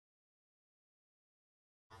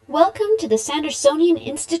Welcome to the Sandersonian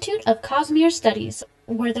Institute of Cosmere Studies,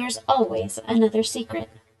 where there's always another secret.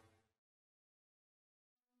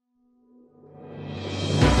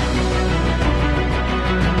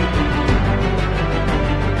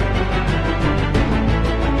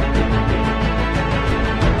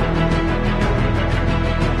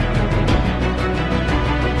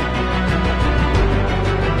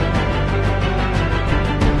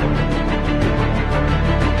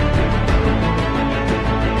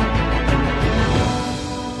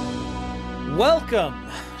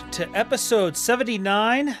 Welcome to episode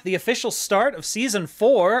 79, the official start of season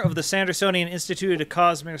 4 of the Sandersonian Institute of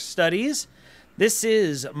Cosmere Studies. This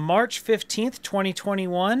is March 15th,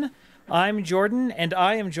 2021. I'm Jordan, and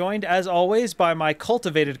I am joined, as always, by my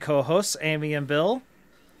cultivated co-hosts, Amy and Bill.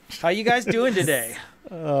 How you guys doing today?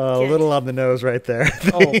 A little on the nose right there.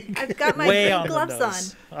 Oh, I've got my way green on gloves the on.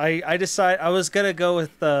 nose. I decided I was gonna go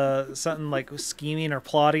with something like scheming or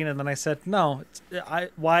plotting, and then I said no.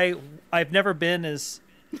 I've never been as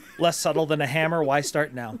less subtle than a hammer. Why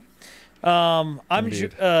start now?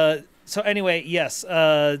 So anyway, yes.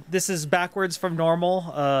 This is backwards from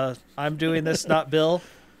normal. I'm doing this, not Bill,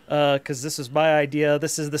 because this is my idea.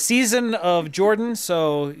 This is the season of Jordan,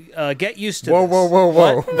 so get used to Whoa, this. whoa,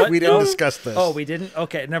 whoa. What? We didn't discuss this. Oh, we didn't?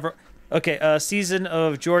 Okay, never. Okay, season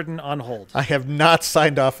of Jordan on hold. I have not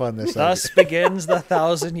signed off on this. Thus begins the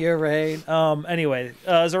 1,000-year reign. Anyway,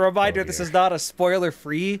 as a reminder, this is not a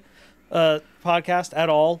spoiler-free podcast at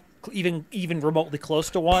all, even remotely close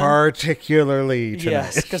to one. Particularly tonight.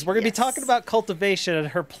 Yes, because we're going to be talking about Cultivation and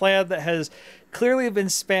her plan that has clearly been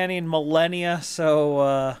spanning millennia.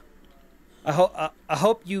 So I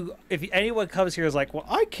hope you, if anyone comes here is like, well,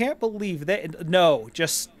 I can't believe that. No,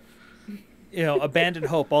 just abandon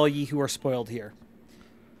hope, all ye who are spoiled here.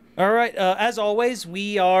 All right. As always,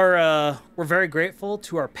 we're very grateful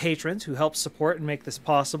to our patrons who help support and make this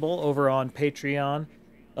possible over on Patreon,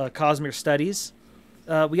 Cosmere Studies.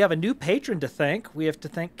 We have a new patron to thank. We have to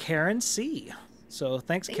thank Karen C. So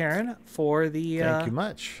thanks, Karen, for the Thank you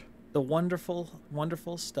much. The wonderful,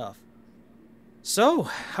 wonderful stuff. So,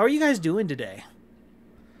 how are you guys doing today?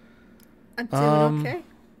 I'm doing okay.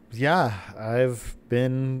 Yeah, I've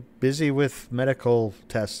been busy with medical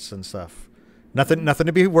tests and stuff. Nothing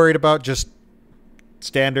to be worried about. Just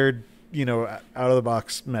standard, out of the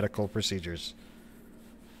box medical procedures.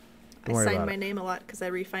 Don't worry I signed about my it. name a lot because I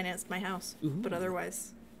refinanced my house. Ooh. But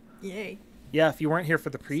otherwise, yay. Yeah, if you weren't here for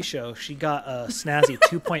the pre-show, she got a snazzy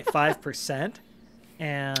 2.5%.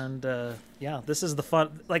 And this is the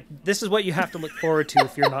fun. Like, this is what you have to look forward to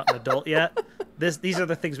if you're not an adult yet. These are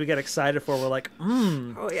the things we get excited for. We're like,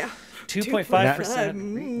 Oh yeah. 2.5%.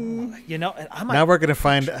 And I'm like, Now we're gonna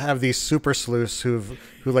have these super sleuths who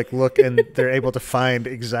look and they're able to find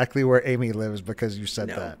exactly where Amy lives because you said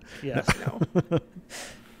that. yes. No.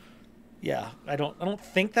 Yeah, I don't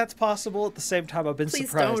think that's possible. At the same time, I've been Please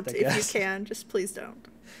surprised. don't. I guess If you can, just please don't.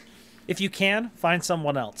 If you can, find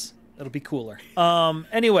someone else. It'll be cooler.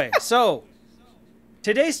 Anyway, so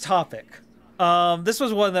today's topic. This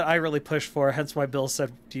was one that I really pushed for. Hence why Bill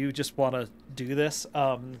said, "Do you just want to do this?"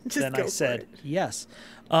 Then I said, "Yes."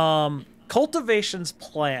 Cultivation's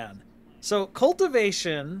plan. So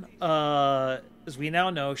Cultivation, as we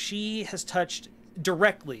now know, she has touched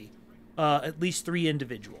directly at least 3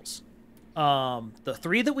 individuals. The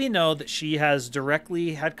 3 that we know that she has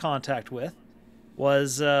directly had contact with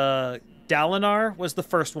was Dalinar was the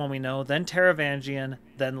first one we know, then Taravangian,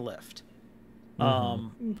 then Lift.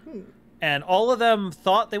 And all of them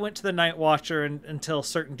thought they went to the Night Watcher until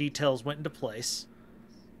certain details went into place.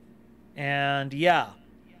 And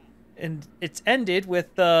and it's ended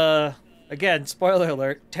with, again, spoiler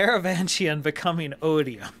alert, Taravangian becoming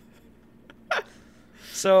Odium.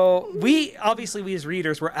 So we as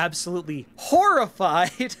readers were absolutely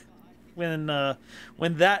horrified when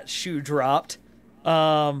that shoe dropped.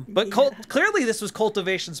 Clearly this was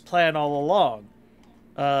Cultivation's plan all along.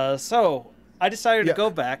 So I decided to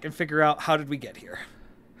go back and figure out how did we get here.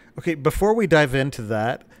 Okay, before we dive into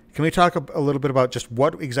that, can we talk a little bit about just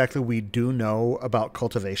what exactly we do know about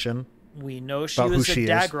Cultivation? We know she was a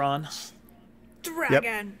Dagron. Dragon.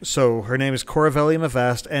 Yep. So her name is Koravellium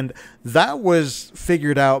Avast, and that was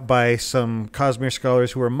figured out by some Cosmere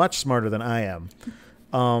scholars who are much smarter than I am.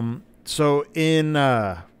 So in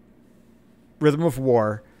Rhythm of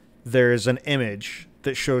War, there's an image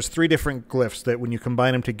that shows 3 different glyphs that, when you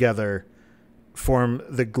combine them together, form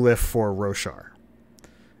the glyph for Roshar.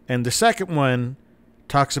 And the second one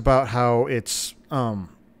talks about how it's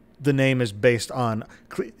the name is based on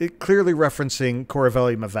clearly referencing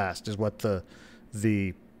Koravellium Avast is what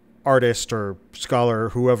the artist or scholar or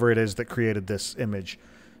whoever it is that created this image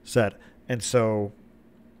said. And so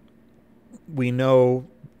we know,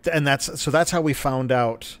 and that's how we found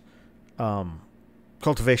out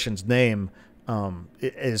Cultivation's name.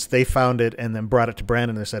 Is they found it and then brought it to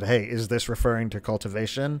Brandon and said, "Hey, is this referring to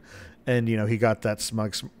Cultivation?" And he got that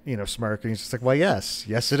smug, smirk, and he's just like, "Well, yes,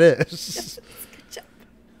 it is." Good job.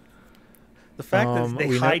 The fact that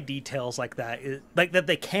they hide details like that, like that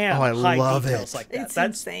they can I hide love details it. like that. It's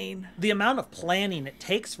That's insane. the amount of planning it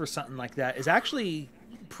takes for something like that is actually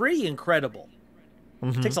pretty incredible.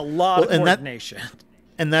 It takes a lot of coordination.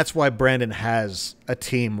 And that's why Brandon has a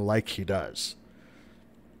team like he does.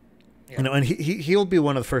 Yeah. And he'll be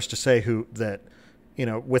one of the first to say that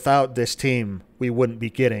without this team, we wouldn't be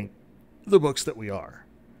getting the books that we are,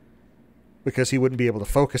 because he wouldn't be able to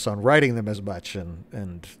focus on writing them as much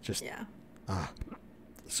and just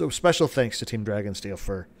So special thanks to Team Dragonsteel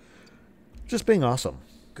for just being awesome.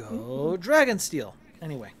 Go Dragonsteel.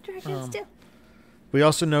 Anyway, Dragonsteel. We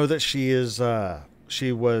also know that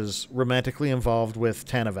she was romantically involved with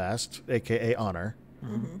Tanavast, aka Honor.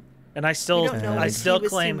 Mm-hmm. And I We still don't know if still he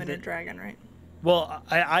was claim human or that. dragon, right? Well,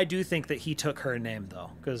 I do think that he took her name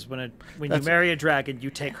though, because when you marry a dragon, you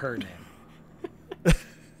take her name.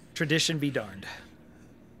 Tradition be darned.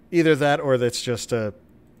 Either that, or that's just a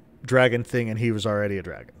dragon thing, and he was already a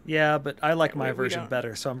dragon. Yeah, but I like my we version don't.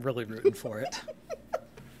 better, so I'm really rooting for it.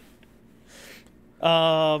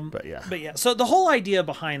 But yeah, So the whole idea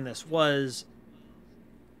behind this was,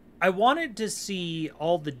 I wanted to see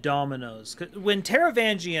all the dominoes. 'Cause when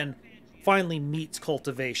Taravangian finally meets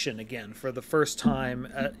Cultivation again for the first time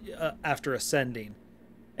after ascending,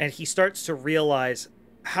 and he starts to realize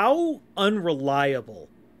how unreliable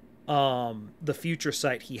the future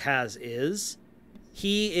sight he has is,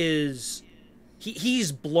 he's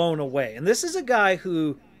blown away. And this is a guy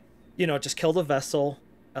who, just killed a vessel,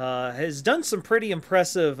 has done some pretty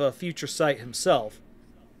impressive future sight himself.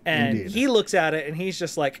 And Indeed. he looks at it and he's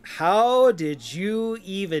just like, how did you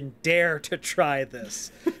even dare to try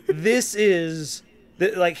this? This is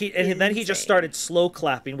and then he just started slow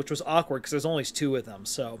clapping, which was awkward because there's only two of them.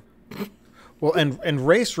 So, well, and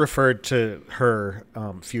Race referred to her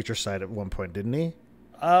future sight at one point, didn't he?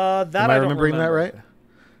 that Am I I don't remembering that remember. right?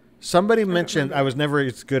 Somebody mentioned I was never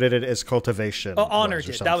as good at it as Cultivation. Oh, Honor was,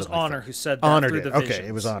 or did. That was something like Honor who said that Honor through did. the Okay, visions.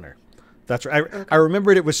 it was Honor. That's right. I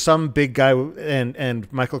remembered it was some big guy, and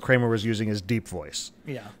Michael Kramer was using his deep voice.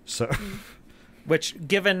 Yeah. So, Which,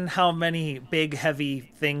 given how many big,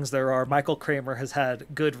 heavy things there are, Michael Kramer has had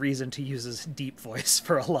good reason to use his deep voice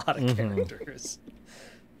for a lot of characters.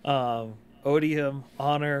 Odium,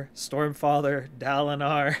 Honor, Stormfather,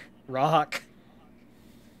 Dalinar, Rock.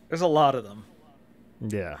 There's a lot of them.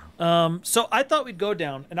 yeah. So I thought we'd go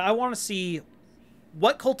down, and I want to see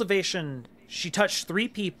what Cultivation... She touched 3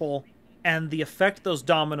 people, and the effect those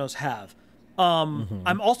dominoes have.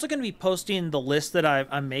 I'm also going to be posting the list that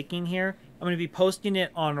I'm making here. I'm going to be posting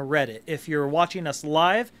it on Reddit. If you're watching us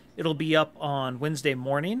live, it'll be up on Wednesday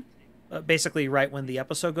morning, basically right when the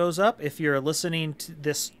episode goes up. If you're listening to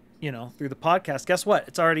this, through the podcast, guess what?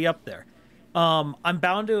 It's already up there. I'm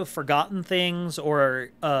bound to have forgotten things, or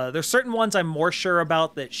there's certain ones I'm more sure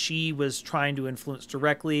about that she was trying to influence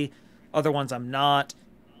directly. Other ones I'm not.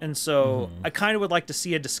 And so I kind of would like to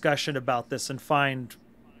see a discussion about this and find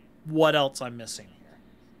what else I'm missing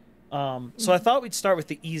here. So I thought we'd start with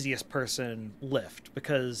the easiest person, Lift,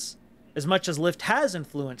 because as much as Lift has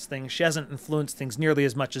influenced things, she hasn't influenced things nearly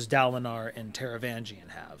as much as Dalinar and Taravangian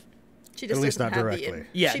have. She just At least doesn't not have directly.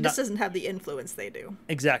 Yeah, she just doesn't have the influence they do.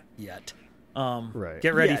 Exactly yet. Right.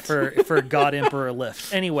 Get ready Yet. for God Emperor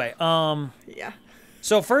Lift. Anyway, Yeah.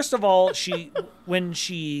 so first of all, when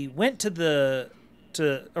she went to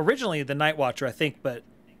originally the Night Watcher, I think, but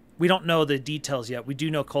we don't know the details yet. We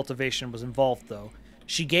do know Cultivation was involved, though.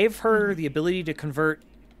 She gave her the ability to convert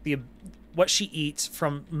what she eats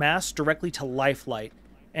from mass directly to lifelight,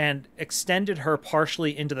 and extended her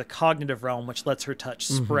partially into the cognitive realm, which lets her touch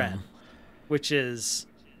Spren, which is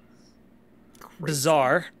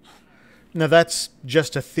bizarre. Now that's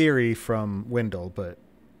just a theory from Wendell, but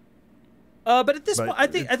But at this But point, I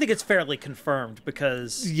think it's fairly confirmed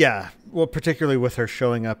because yeah, well, particularly with her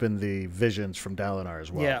showing up in the visions from Dalinar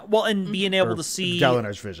as well. yeah, well, and being able Or to see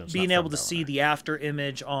Dalinar's visions, being not able from to see Dalinar. the after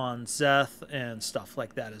image on Zeth and stuff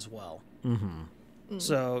like that as well.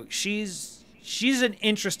 So she's an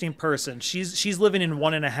interesting person. She's living in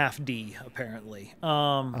 1.5D apparently.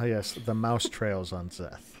 Oh yes, the mouse trails on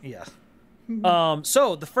Zeth. Yeah.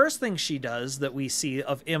 So the first thing she does that we see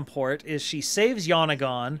of import is she saves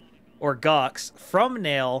Yonagon, or Gox, from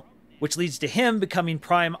Nail, which leads to him becoming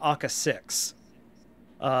Prime Akka 6,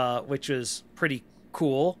 which is pretty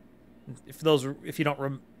cool. If you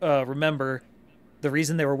don't remember, the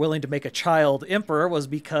reason they were willing to make a child emperor was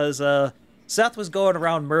because Seth was going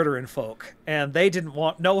around murdering folk, and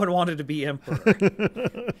no one wanted to be emperor.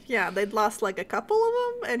 Yeah, they'd lost like a couple of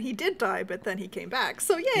them, and he did die, but then he came back.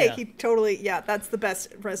 So yay, Yeah. he totally, that's the best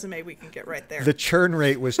resume we can get right there. The churn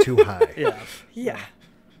rate was too high. Yeah. Yeah.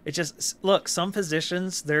 It just, look, some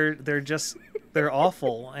positions, they're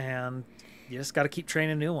awful, and you just got to keep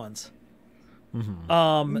training new ones.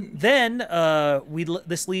 Then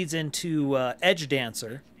this leads into Edge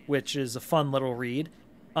Dancer, which is a fun little read.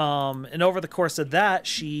 And over the course of that,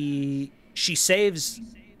 she saves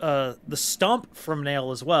the stump from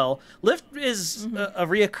Nail as well. Lift is a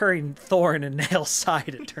reoccurring thorn in Nail's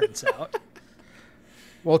side, it turns out.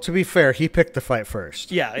 Well, to be fair, he picked the fight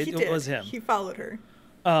first. Yeah, He it did. was him. He followed her.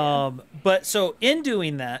 But so in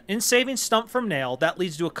doing that, in saving Stump from Nail, that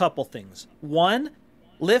leads to a couple things. One,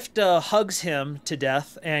 Lift hugs him to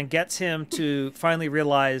death and gets him to finally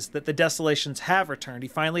realize that the desolations have returned. He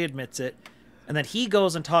finally admits it. And then he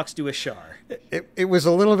goes and talks to Ashar. It was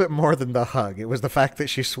a little bit more than the hug. It was the fact that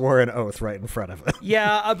she swore an oath right in front of him.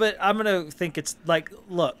 Yeah, but I'm going to think it's like,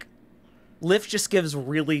 look, Lift just gives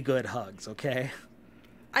really good hugs, okay?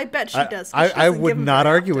 I bet she does. I would not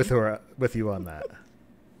argue with you on that.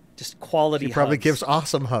 Just quality She probably hugs. gives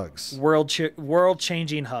awesome hugs.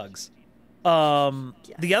 World-changing hugs.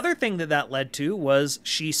 The other thing that led to was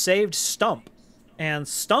she saved Stump. And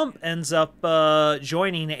Stump ends up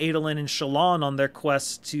joining Adolin and Shallan on their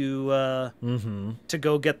quest to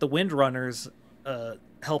go get the Windrunners,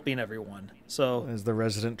 helping everyone. So As the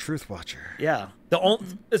resident truth watcher. yeah,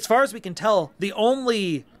 as far as we can tell, the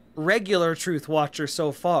only regular Truth Watcher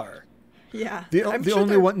so far. Yeah. The I'm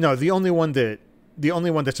only sure one. No, the only one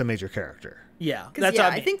that's a major character. Yeah, Because what I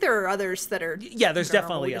I mean. think there are others that are. Yeah, there's normal,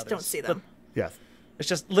 definitely we just others, don't see but- them. Yeah. It's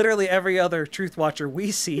just literally every other Truth Watcher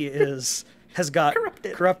we see has got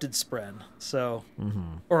corrupted Spren, so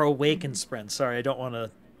or awakened Spren. Sorry, I don't want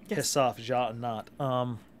to piss off Ja and Not.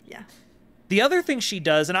 Yeah. The other thing she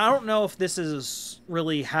does, and I don't know if this has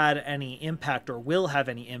really had any impact or will have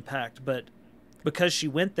any impact, but because she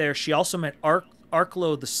went there, she also met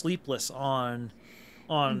Arklo the Sleepless on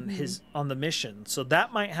the mission, so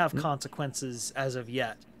that might have consequences as of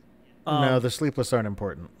yet. No, the sleepless aren't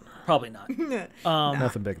important. Probably not.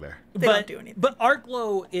 Nothing big there. They don't do anything. But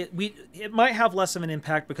Arklo, it might have less of an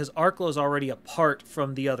impact because Arklo is already apart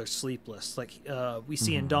from the other Sleepless. Like we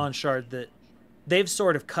see in Dawn Shard that they've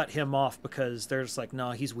sort of cut him off because they're just like,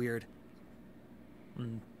 no, he's weird.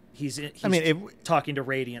 He's talking to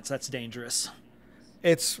Radiance. That's dangerous.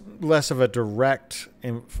 It's less of a direct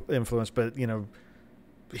influence, but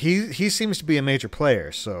he seems to be a major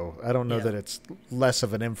player, so I don't know that it's less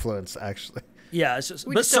of an influence actually. Yeah, it's just,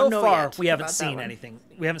 We but just so don't know far yet we haven't about that seen one. anything.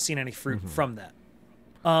 We haven't seen any fruit from that.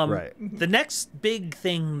 Right. The next big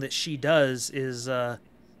thing that she does is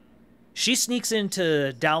she sneaks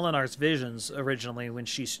into Dalinar's visions originally when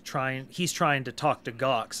he's trying to talk to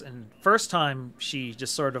Gox, and first time she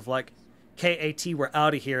just sort of like, KAT, we're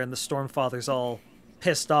out of here, and the Stormfather's all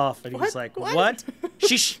pissed off, and he's like, what?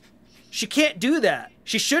 She can't do that.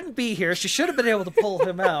 She shouldn't be here. She should have been able to pull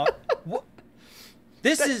him out. What?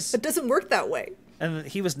 It doesn't work that way. And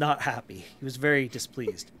he was not happy. He was very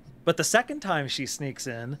displeased. But the second time she sneaks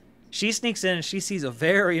in and she sees a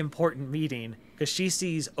very important meeting because she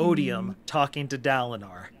sees Odium talking to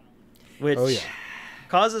Dalinar, which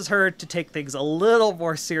causes her to take things a little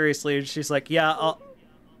more seriously. And she's like, yeah,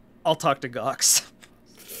 I'll talk to Gox.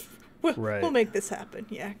 Right. We'll make this happen.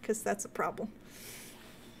 Yeah, because that's a problem.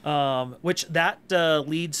 Which that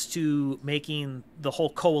leads to making the whole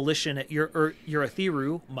coalition at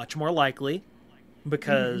Urithiru much more likely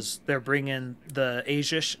because they're bringing the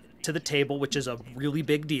Azish to the table, which is a really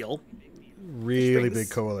big deal. Really big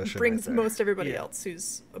coalition. Brings right there. most everybody else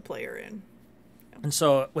who's a player in. And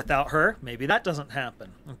so without her, maybe that doesn't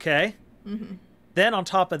happen. Okay. Then on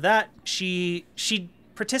top of that, she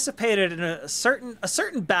participated in a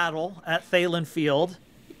certain battle at Thalen Field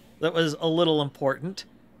that was a little important.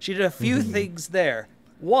 She did a few things there.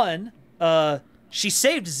 One, she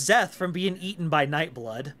saved Zeth from being eaten by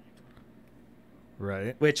Nightblood,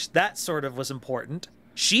 Right. which that sort of was important.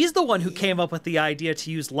 She's the one who came up with the idea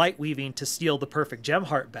to use light weaving to steal the perfect gem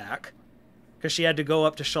heart back, because she had to go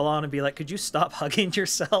up to Shallan and be like, could you stop hugging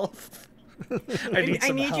yourself? I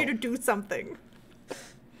need you to do something.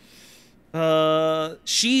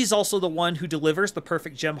 She's also the one who delivers the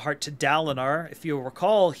perfect gem heart to Dalinar. If you'll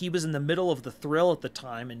recall, he was in the middle of the thrill at the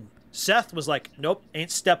time, and Seth was like, nope,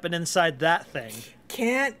 ain't stepping inside that thing.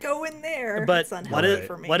 Can't go in there. But it's unhealthy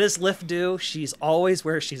for me. what does Lift do? She's always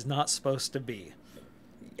where she's not supposed to be.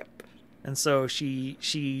 Yep. And so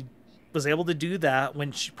she was able to do that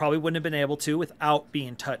when she probably wouldn't have been able to without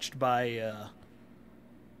being touched by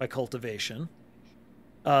by Cultivation.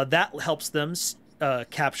 That helps them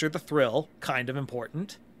capture the thrill, kind of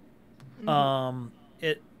important.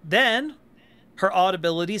 Then her odd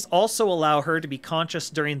abilities also allow her to be conscious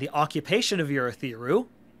during the occupation of Urithiru,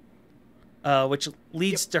 which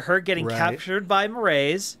leads to her getting captured by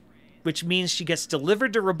Mraize, which means she gets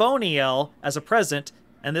delivered to Raboniel as a present,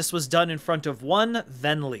 and this was done in front of one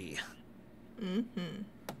Venli. And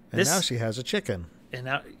now she has a chicken. And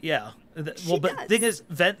now, yeah. But the thing is,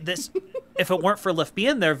 if it weren't for Lif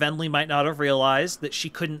being there, Venli might not have realized that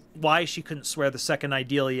why she couldn't swear the second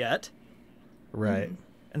ideal yet. Right.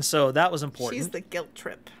 And so that was important. She's the guilt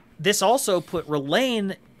trip. This also put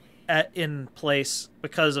Relaine in place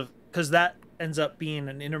because that ends up being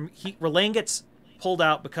Relaine gets pulled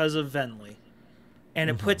out because of Venli, and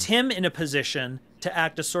it puts him in a position to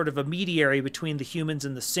act as sort of a mediary between the humans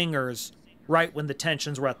and the singers right when the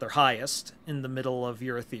tensions were at their highest in the middle of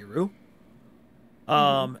Urithiru.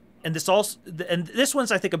 And this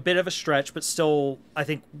one's, I think, a bit of a stretch, but still, I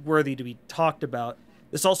think, worthy to be talked about.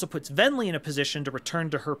 This also puts Venli in a position to return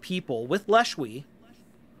to her people with Leshwi,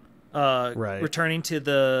 returning to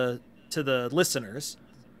the listeners,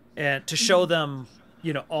 and to show them,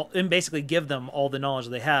 and basically give them all the knowledge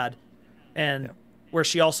they had, and where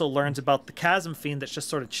she also learns about the Chasm Fiend that's just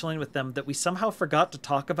sort of chilling with them that we somehow forgot to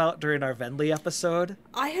talk about during our Venli episode.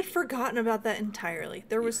 I had forgotten about that entirely.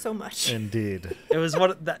 There was so much. Indeed. It was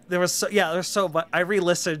there was so much. I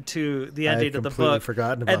re-listened to the ending of the book,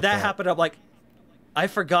 forgotten about and that happened. I'm like, I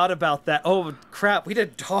forgot about that. Oh crap, we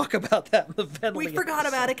didn't talk about that in the Venli. We forgot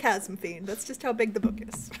about a Chasm Fiend. That's just how big the book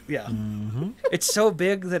is. Yeah. It's so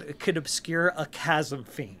big that it could obscure a Chasm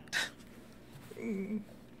Fiend.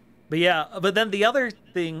 But then the other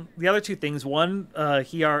two things. One,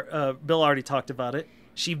 Bill already talked about it.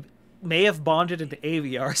 She may have bonded into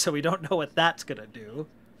AVR, so we don't know what that's gonna do.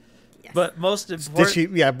 Yes. But most important, did she?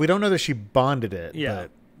 Yeah, we don't know that she bonded it. Yeah,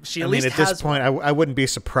 but, she at least at has this point, I wouldn't be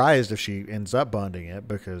surprised if she ends up bonding it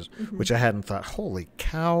because, which I hadn't thought. Holy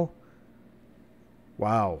cow!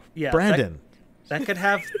 Wow. Yeah, Brandon. That could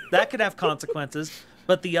have consequences.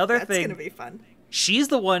 But the other thing, that's gonna be fun. She's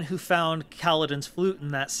the one who found Kaladin's flute in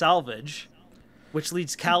that salvage, which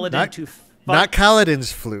leads Kaladin to... Not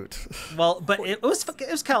Kaladin's flute. Well, but it was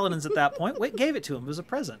Kaladin's at that point. Wait, gave it to him. It was a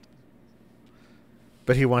present.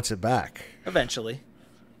 But he wants it back. Eventually.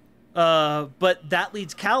 But that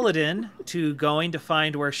leads Kaladin to going to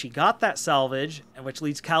find where she got that salvage, and which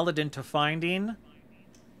leads Kaladin to finding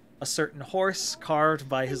a certain horse carved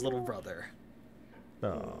by his little brother.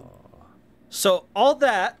 Oh. So all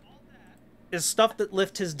that is stuff that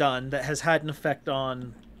Lift has done that has had an effect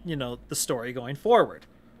on, the story going forward.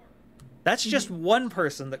 That's just one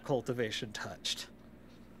person that Cultivation touched.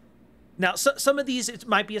 Now, some of these, it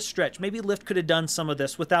might be a stretch. Maybe Lift could have done some of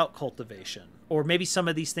this without Cultivation. Or maybe some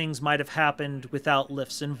of these things might have happened without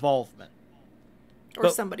Lift's involvement. Or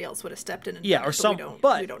somebody else would have stepped in and done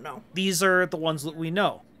it, we don't know. These are the ones that we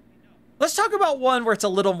know. Let's talk about one where it's a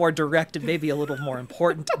little more direct and maybe a little more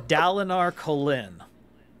important. Dalinar Kholin.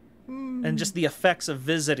 And just the effects of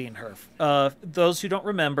visiting her. Those who don't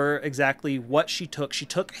remember exactly what she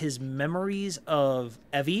took his memories of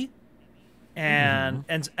Evie, and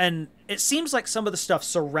it seems like some of the stuff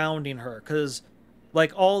surrounding her, because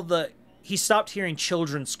like he stopped hearing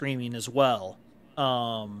children screaming as well.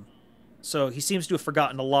 So he seems to have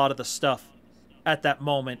forgotten a lot of the stuff at that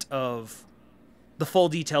moment of the full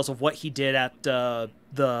details of what he did at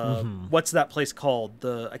what's that place called?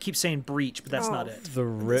 I keep saying Breach, but that's not it. The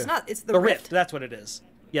Rift. It's the Rift. That's what it is.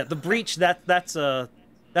 Yeah, the Breach. That's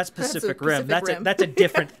Pacific Rim. That's a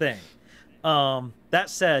different thing. That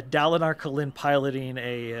said, Dalinar Kholin piloting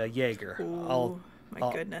a Jaeger.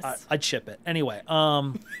 My goodness. I'd ship it anyway.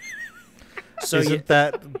 So isn't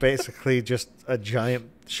that basically just a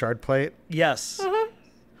giant shard plate? Yes.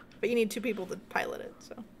 But you need two people to pilot it.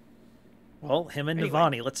 So. Well, him and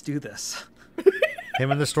Navani, let's do this. Him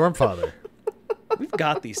and the Stormfather. We've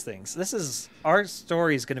got these things. Our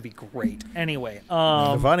story is going to be great. Anyway,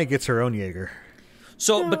 Navani gets her own Jaeger.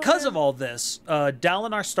 So because of all this,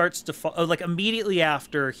 Dalinar starts to immediately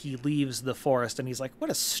after he leaves the forest, and he's like,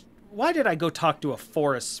 why did I go talk to a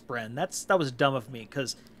forest spren? That was dumb of me,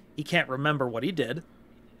 because he can't remember what he did.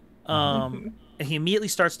 And he immediately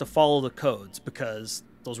starts to follow the codes, because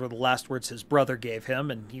those were the last words his brother gave him,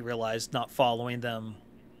 and he realized not following them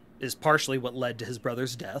is partially what led to his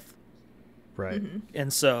brother's death. Right.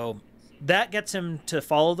 And so that gets him to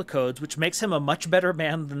follow the codes, which makes him a much better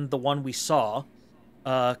man than the one we saw.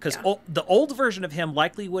 Because the old version of him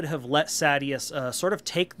likely would have let Sadeas sort of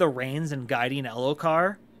take the reins in guiding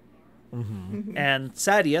Elokar. And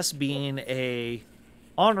Sadeas, being a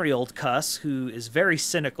ornery old cuss who is very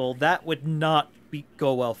cynical, that would not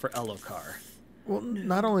go well for Elokar. Well,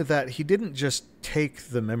 not only that, he didn't just take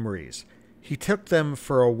the memories. He took them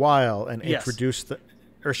for a while and introduced them,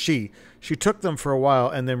 or she took them for a while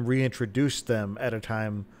and then reintroduced them at a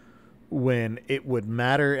time when it would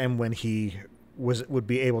matter and when he would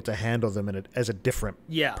be able to handle them as a different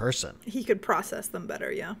person. He could process them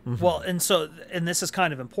better, yeah. Mm-hmm. Well, and this is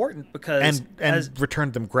kind of important because and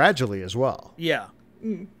returned them gradually as well. Yeah.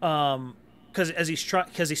 Because he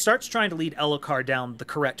starts trying to lead Elokar down the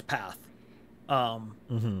correct path.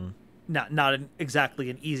 Not exactly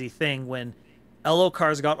an easy thing when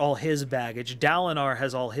Elokar's got all his baggage, Dalinar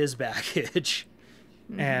has all his baggage,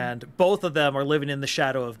 and both of them are living in the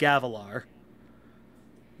shadow of Gavilar.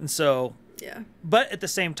 And so, but at the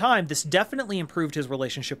same time, this definitely improved his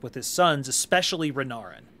relationship with his sons, especially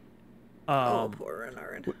Renarin. Poor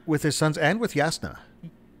Renarin. With his sons and with Yasna.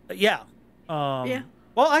 Yeah.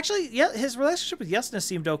 Well, actually, his relationship with Yasna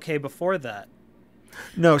seemed okay before that.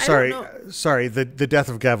 No, sorry. The death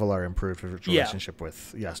of Gavilar improved his relationship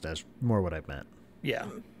with Yasna is more what I meant. Yeah.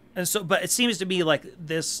 And so, but it seems to be like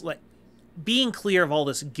this, like being clear of all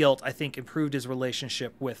this guilt, I think improved his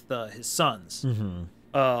relationship with his sons.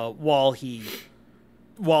 While he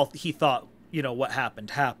thought, what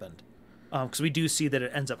happened. Because we do see that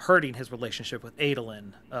it ends up hurting his relationship with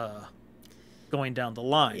Adolin going down the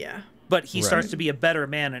line. Yeah. But he starts to be a better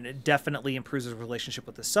man, and it definitely improves his relationship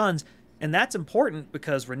with his sons. And that's important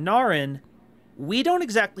because Renarin, we don't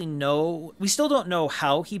exactly know. We still don't know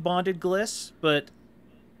how he bonded Gliss, but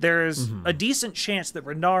there's a decent chance that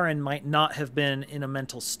Renarin might not have been in a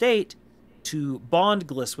mental state to bond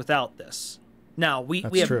Gliss without this. Now, we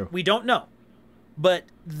don't know. But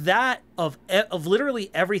that of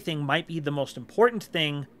literally everything might be the most important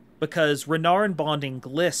thing because Renarin bonding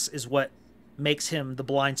Gliss is what makes him the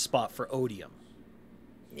blind spot for Odium.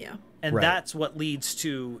 Yeah. And that's what leads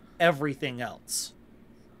to everything else.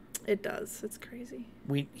 It does. It's crazy.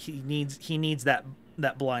 He needs that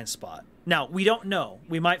blind spot. Now, we don't know.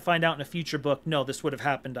 We might find out in a future book, no, this would have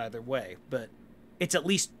happened either way, but it's at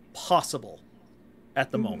least possible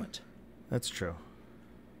at the moment. That's true.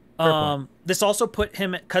 This also put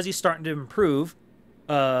him, because he's starting to improve,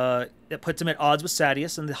 it puts him at odds with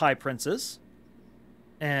Sadeas and the High Princes.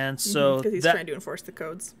 And so because he's trying to enforce the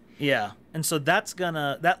codes. Yeah, and so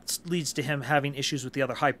that leads to him having issues with the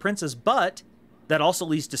other High Princes, but that also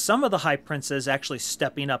leads to some of the High Princes actually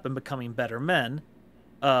stepping up and becoming better men.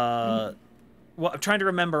 Well, I'm trying to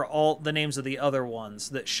remember all the names of the other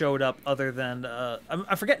ones that showed up other than... I'm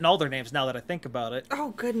forgetting all their names now that I think about it.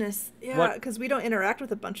 Oh, goodness. Yeah, because we don't interact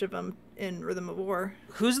with a bunch of them in Rhythm of War.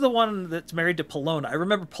 Who's the one that's married to Polona? I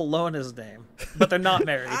remember Polona's name, but they're not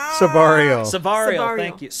married. Sabariel,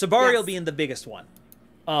 thank you. Sabariel being the biggest one.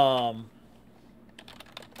 I'm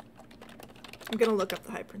gonna look up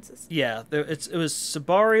the High Princess. Yeah, it was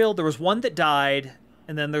Sabariel. There was one that died,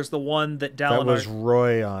 and then there's the one that Dalinar... That was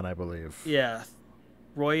Royan, I believe. Yeah,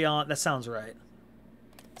 Royan. That sounds right.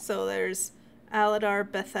 So there's Aladar,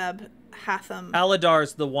 Bethab, Hatham.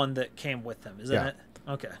 Aladar's the one that came with him, isn't it?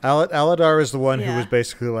 Okay. Aladar is the one who was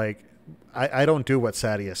basically like, I don't do what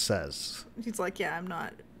Sadeas says. He's like, I'm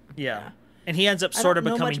not. Yeah. And he ends up sort of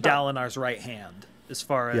becoming Dalinar's right hand as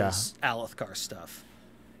far as Alethkar stuff.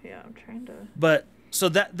 Yeah, I'm trying to... But, so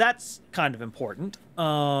that's kind of important.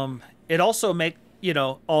 It also makes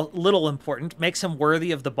him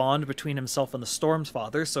worthy of the bond between himself and the Storm's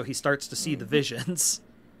father, so he starts to see the visions.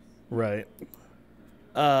 Right.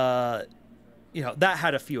 That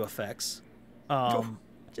had a few effects.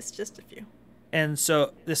 Just a few. And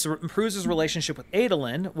so this improves his relationship with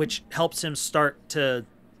Adolin, which helps him start to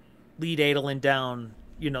lead Adolin down,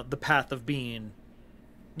 the path of being...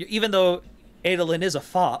 Even though Adolin is a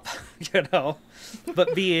fop,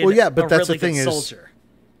 but being but that's really the thing good soldier.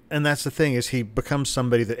 And that's the thing is he becomes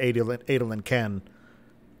somebody that Adolin can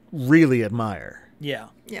really admire. Yeah.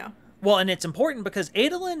 Yeah. Well, and it's important because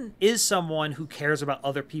Adolin is someone who cares about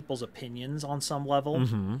other people's opinions on some level.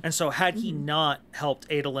 Mm-hmm. And so had he not helped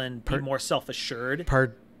Adolin be more self-assured...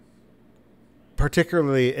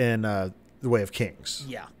 particularly in The Way of Kings.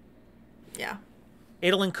 Yeah. Yeah.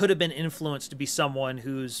 Adolin could have been influenced to be someone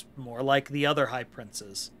who's more like the other High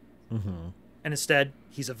Princes. Mm-hmm. And instead,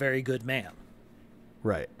 he's a very good man.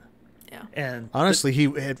 Right. Yeah. And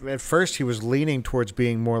honestly, at first he was leaning towards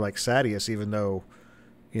being more like Sadeas, even though,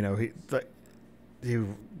 he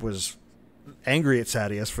was angry at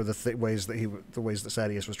Sadeas for the ways that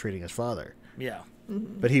Sadeas was treating his father. Yeah.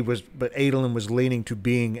 Mm-hmm. But Adolin was leaning to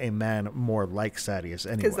being a man more like Sadeas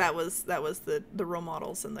anyway. Because that was the role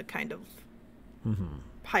models and the kind of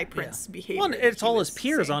High Prince behavior. Well, that it's he all was his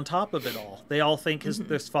peers saying. on top of it all. They all think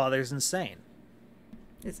his father's insane.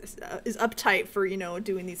 Is uptight for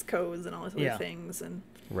doing these codes and all these Yeah. other things, and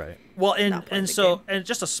Right. Well, Not playing and the so game. and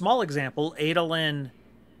just a small example, Adolin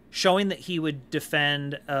showing that he would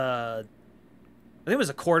defend I think it was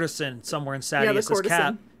a courtesan somewhere in Sadius's courtesan.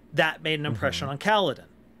 cap, that made an impression on Kaladin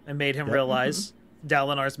and made him realize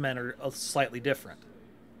Dalinar's men are slightly different.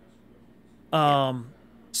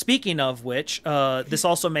 Speaking of which, this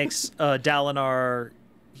also makes Dalinar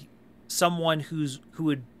someone who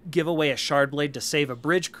would give away a shard blade to save a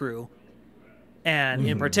bridge crew, and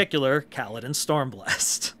in particular, Kaladin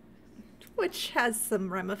Stormblast. which has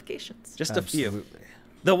some ramifications. Just a few. Absolutely.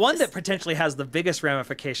 The one that potentially has the biggest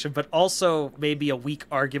ramification, but also maybe a weak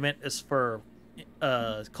argument, is for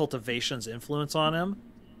Cultivation's influence on him.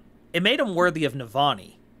 It made him worthy of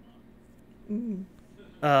Navani.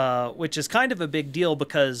 Which is kind of a big deal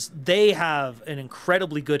because they have an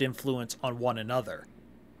incredibly good influence on one another.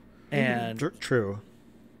 And True.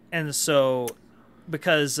 and so,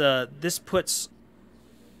 because this puts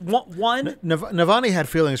one Navani had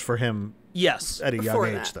feelings for him yes, at a young Before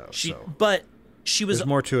age, that. though. but she was There's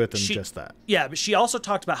more to it than she- just that. Yeah, but she also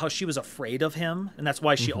talked about how she was afraid of him, and that's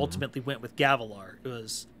why she ultimately went with Gavilar.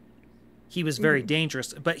 He was very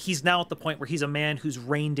dangerous, but he's now at the point where he's a man who's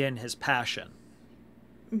reined in his passion.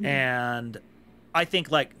 And I think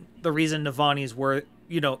like the reason Navani's were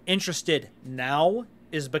interested now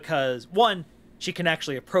is because one, she can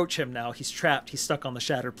actually approach him now. He's trapped. He's stuck on the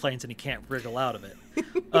shattered plains and he can't wriggle out of it.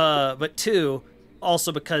 But two,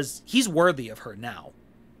 also because he's worthy of her now.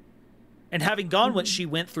 And having gone what she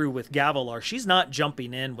went through with Gavilar, she's not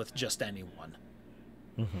jumping in with just anyone.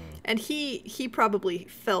 And he probably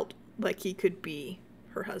felt like he could be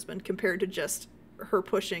her husband compared to just her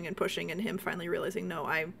pushing and him finally realizing, no,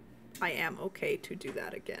 I am okay to do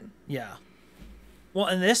that again. Yeah. Well,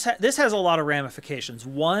 and this has a lot of ramifications.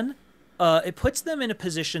 One, it puts them in a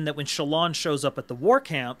position that when Shallan shows up at the war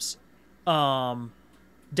camps,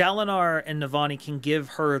 Dalinar and Navani can give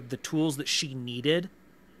her the tools that she needed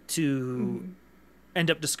to end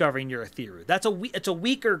up discovering Urithiru. It's a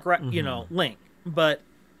weaker link, but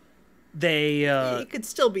they It could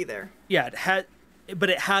still be there. yeah, but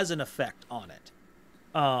it has an effect on it.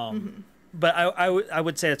 But I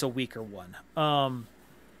would say it's a weaker one.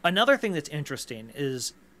 Another thing that's interesting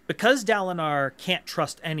is because Dalinar can't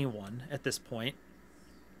trust anyone at this point,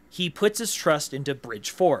 he puts his trust into Bridge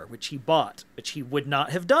 4, which he bought, which he would not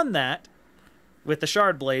have done that with the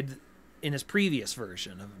Shard Blade in his previous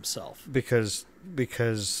version of himself. Because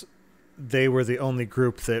they were the only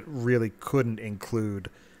group that really couldn't include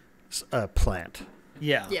a plant.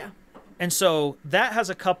 Yeah. Yeah. And so that has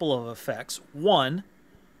a couple of effects. One,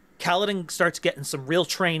 Kaladin starts getting some real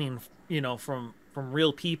training, from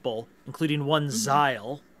real people, including one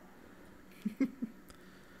Xyle,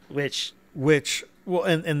 which Well,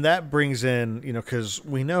 and that brings in, because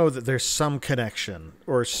we know that there's some connection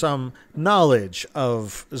or some knowledge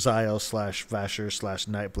of Xyle / Vasher /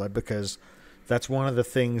 Nightblood, because that's one of the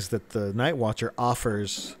things that the Night Watcher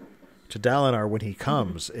offers to Dalinar when he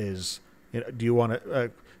comes is, do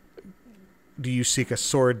you seek a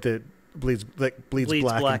sword that bleeds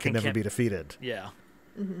black and can never be defeated? yeah.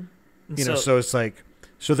 So it's like,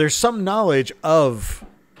 so there's some knowledge of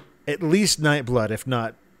at least Nightblood, if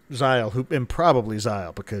not Xyle, and probably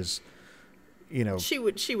Xyle, because She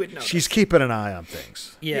would know. she's keeping an eye on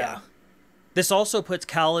things. Yeah. This also puts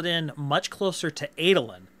Kaladin much closer to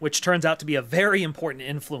Adolin, which turns out to be a very important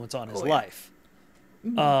influence on his life.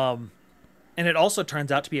 And it also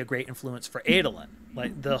turns out to be a great influence for Adolin.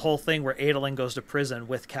 Like the whole thing where Adolin goes to prison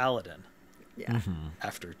with Kaladin Yeah.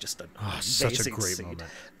 after just a Such a amazing great scene.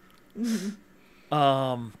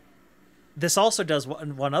 moment. This also does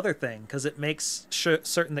one other thing, because it makes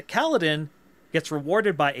certain that Kaladin gets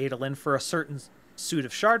rewarded by Adolin for a certain suit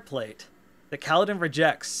of shard plate that Kaladin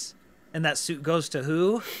rejects, and that suit goes to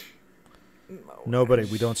who? Nobody.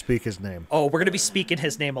 We don't speak his name. Oh, we're going to be speaking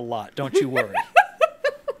his name a lot. Don't you worry.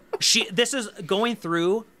 This is going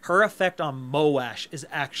through her effect on Moash is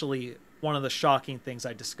actually one of the shocking things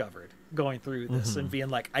I discovered going through this and being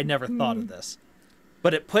like, I never thought of this.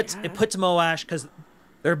 But it puts Moash, because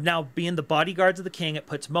they're now being the bodyguards of the king. It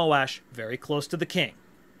puts Moash very close to the king.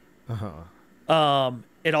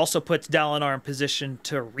 It also puts Dalinar in position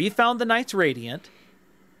to refound the Knights Radiant,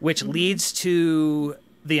 which leads to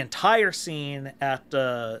the entire scene at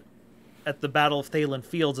the Battle of Thalen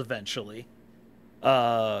Fields eventually.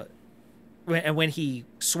 And when he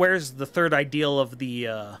swears the third ideal of the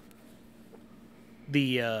oh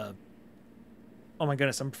my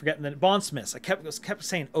goodness, I'm forgetting the bondsmiths. I kept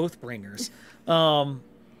saying Oathbringers.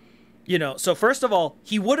 You know, so first of all,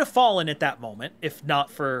 he would have fallen at that moment if not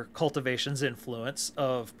for Cultivation's influence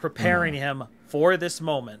of preparing him for this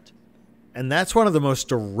moment. And that's one of the most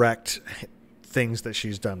direct things that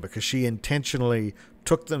she's done, because she intentionally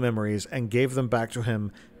took the memories and gave them back to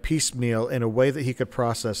him piecemeal in a way that he could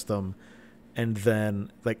process them. And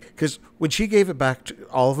then, like, because when she gave it back to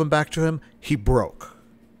all of them back to him, he broke.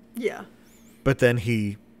 Yeah. But then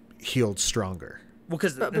he healed stronger. Well,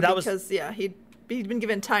 because he'd been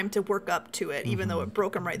given time to work up to it, even though it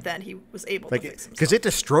broke him right then. He was able to fix himself. Because it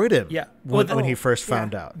destroyed him. Yeah. When he first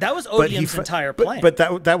found out. That was Odium's entire plan. But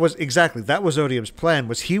that was Odium's plan.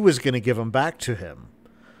 Was he was going to give him back to him,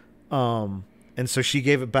 and so she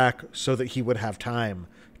gave it back so that he would have time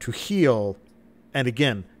to heal, and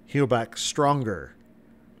again heal back stronger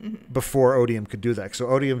before Odium could do that. So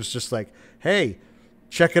Odium's just like, "Hey,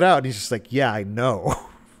 check it out," and he's just like, "Yeah, I know."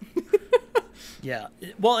 Yeah.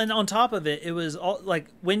 Well, and on top of it, it was all like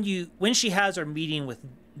when she has her meeting with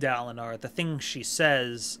Dalinar, the thing she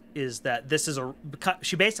says is that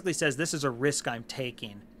she basically says this is a risk I'm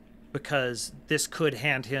taking because this could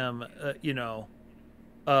hand him,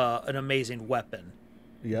 an amazing weapon.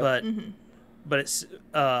 Yeah. But it's,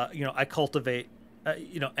 I cultivate,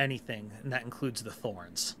 anything, and that includes the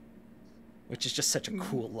thorns, which is just such a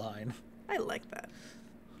cool line. I like that.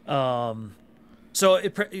 So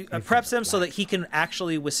it preps him so that he can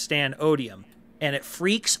actually withstand Odium, and it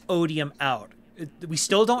freaks Odium out. We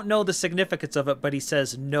still don't know the significance of it, but he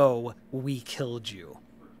says, "No, we killed you."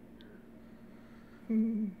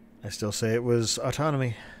 I still say it was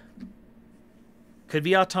autonomy. Could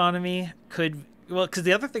be autonomy. Because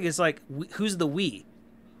the other thing is, like, who's the we?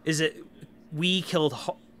 Is it we killed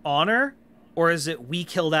Honor, or is it we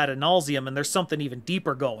killed Ad Nauseam, and there's something even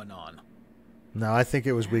deeper going on? No, I think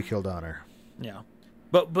it was we killed Honor. Yeah,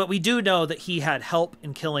 but we do know that he had help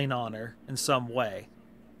in killing Honor in some way.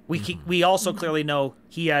 We also clearly know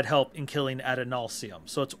he had help in killing Ad Nauseam,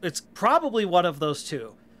 so it's probably one of those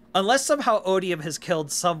two, unless somehow Odium has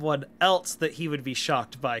killed someone else that he would be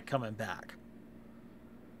shocked by coming back.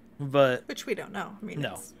 But which we don't know. I mean,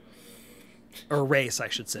 no, or race, I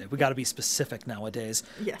should say. We got to be specific nowadays.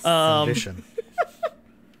 Yes. Ambition.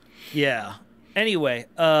 Yeah. Anyway,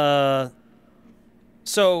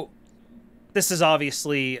 so this is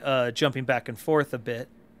obviously jumping back and forth a bit.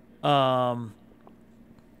 Because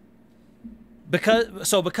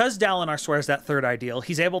Dalinar swears that third ideal,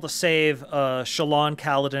 he's able to save Shallan,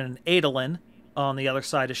 Kaladin, and Adolin on the other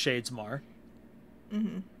side of Shadesmar.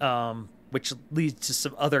 Which leads to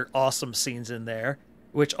some other awesome scenes in there,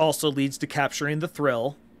 which also leads to capturing the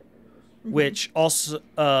Thrill, which also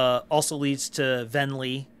leads to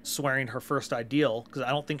Venli swearing her first ideal, because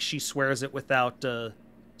I don't think she swears it without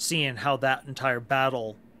seeing how that entire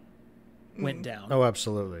battle went down. Oh,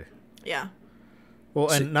 absolutely. Yeah. Well,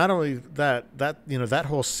 and not only that that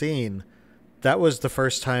whole scene, that was the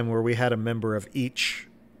first time where we had a member of each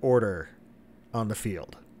order on the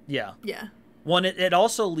field. Yeah. Yeah. One, it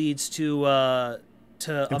also leads to a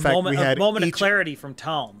moment of clarity from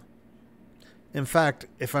Talm. In fact,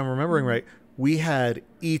 if I'm remembering right, we had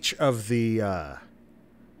each of the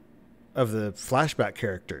flashback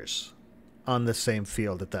characters on the same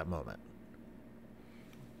field at that moment.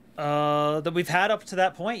 That we've had up to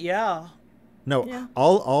that point, yeah. No, yeah.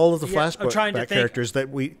 all of the flashback characters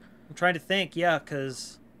that we. I'm trying to think, yeah,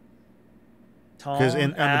 because on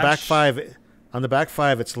the back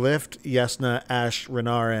five, it's Lift, Yesna, Ash,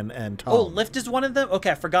 Renarin, and Tom. Oh, Lift is one of them?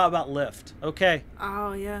 Okay, I forgot about Lift. Okay.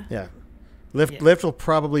 Oh, yeah. Yeah. Lift will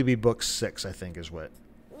probably be book 6, I think, is what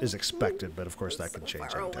is expected, but of course that can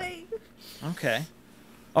change anytime. Okay.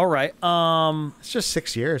 All right. It's just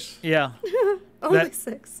 6 years. Yeah. Only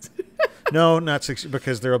 6. No, not 6,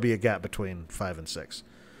 because there will be a gap between 5 and 6.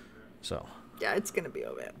 So. Yeah, it's going to be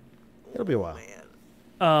a bit. It'll be a while.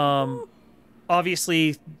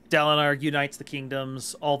 Obviously, Dalinar unites the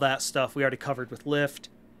kingdoms, all that stuff we already covered with Lift.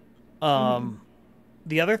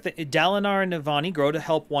 The other thing, Dalinar and Navani grow to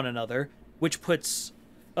help one another, which puts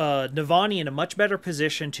Navani in a much better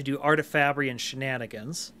position to do Artifabrian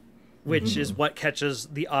shenanigans, which is what catches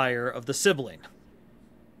the ire of the sibling.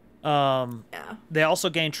 They also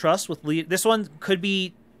gain trust with this one could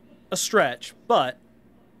be a stretch, but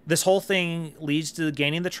this whole thing leads to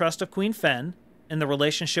gaining the trust of Queen Fen, and the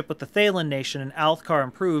relationship with the Thaylen nation and Althkar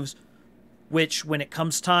improves, which, when it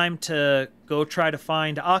comes time to go try to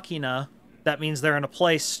find Akina, that means they're in a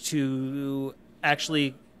place to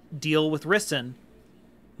actually deal with Rissyn,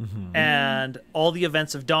 and all the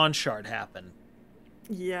events of Dawnshard happen.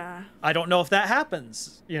 Yeah. I don't know if that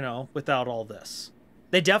happens, without all this.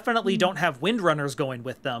 They definitely don't have Windrunners going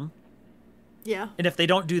with them. Yeah. And if they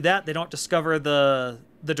don't do that, they don't discover the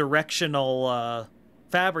the directional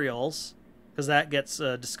fabriols, because that gets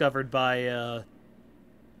discovered by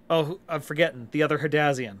I'm forgetting the other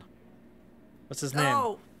Herdazian. What's his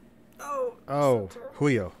name?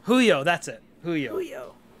 Huyo. Huyo, that's it. Huyo.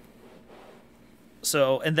 Huyo.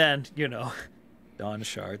 So, and then, Dawn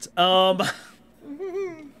Shards.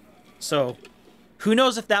 So, who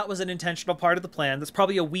knows if that was an intentional part of the plan? That's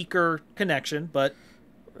probably a weaker connection, but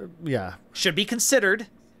Yeah. should be considered.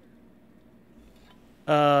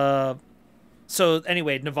 So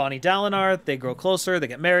anyway, Navani Dalinar, they grow closer, they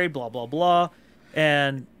get married, blah blah blah,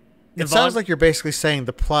 and It sounds like you're basically saying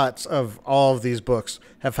the plots of all of these books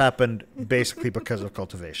have happened basically because of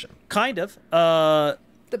cultivation. kind of. The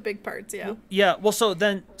big parts, yeah. Yeah. Well, so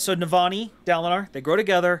Navani Dalinar, they grow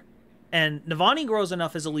together, and Navani grows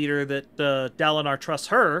enough as a leader that Dalinar trusts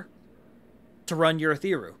her to run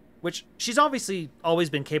Urithiru, which she's obviously always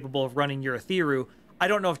been capable of running Urithiru. I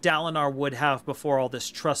don't know if Dalinar would have before all this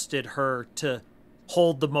trusted her to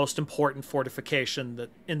hold the most important fortification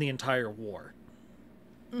in the entire war.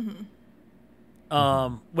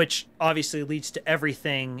 Which obviously leads to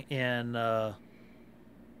everything into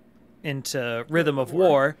Rhythm of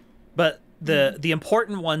War, but the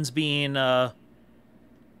important ones being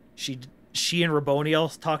she and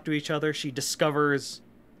Raboniel talk to each other. She discovers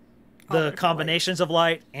the combinations of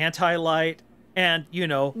light, anti-light, and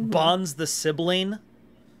bonds the sibling.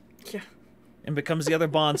 Yeah. And becomes the other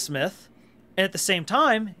bondsmith. And at the same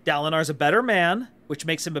time, Dalinar's a better man, which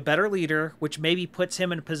makes him a better leader, which maybe puts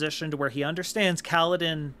him in a position to where he understands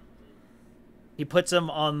Kaladin. He puts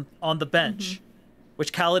him on the bench,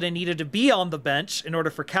 which Kaladin needed to be on the bench in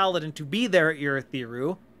order for Kaladin to be there at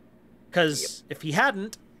Urithiru. Because if he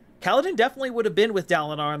hadn't, Kaladin definitely would have been with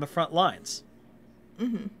Dalinar on the front lines.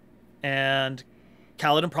 And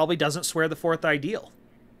Kaladin probably doesn't swear the fourth ideal.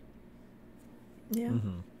 Yeah.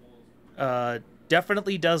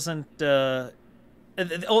 Definitely doesn't. And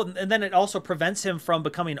then it also prevents him from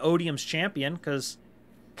becoming Odium's champion because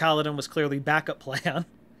Kaladin was clearly backup plan.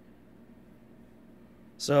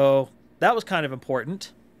 So that was kind of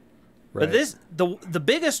important. Right. But the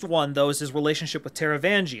biggest one though is his relationship with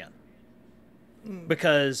Taravangian,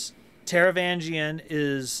 because Taravangian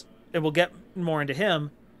is, and we'll get more into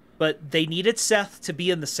him, but they needed Seth to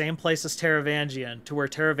be in the same place as Taravangian to where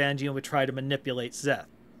Taravangian would try to manipulate Seth.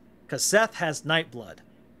 Because Seth has Nightblood.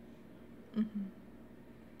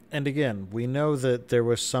 And again, we know that there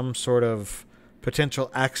was some sort of potential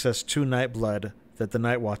access to Nightblood that the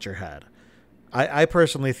Night Watcher had. I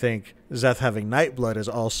personally think Seth having Nightblood is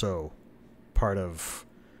also part of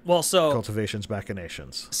Cultivation's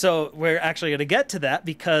machinations. So we're actually going to get to that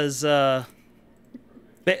because the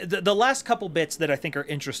last couple bits that I think are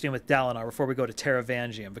interesting with Dalinar before we go to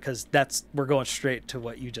Taravangian, because we're going straight to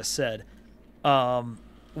what you just said.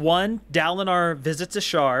 One, Dalinar visits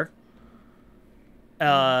Ashar.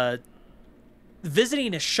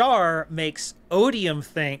 Visiting Ashar makes Odium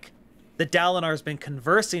think that Dalinar's been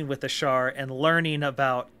conversing with Ashar and learning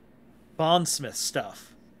about bondsmith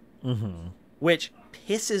stuff. Which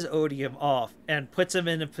pisses Odium off and puts him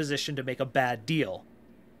in a position to make a bad deal.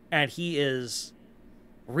 And he is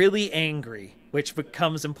really angry, which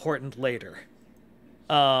becomes important later.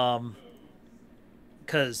 Because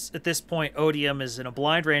at this point, Odium is in a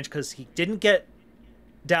blind range because he didn't get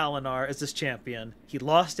Dalinar as his champion. He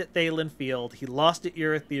lost at Thaylen Field. He lost at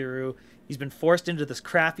Urithiru. He's been forced into this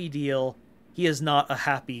crappy deal. He is not a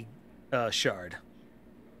happy shard.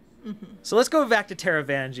 So let's go back to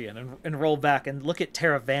Taravangian and roll back and look at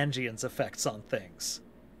Taravangian's effects on things.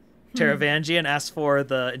 Taravangian asks for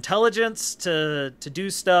the intelligence to do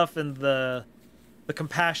stuff and the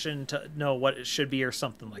compassion to know what it should be or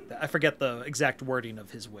something like that. I forget the exact wording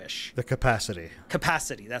of his wish. The capacity.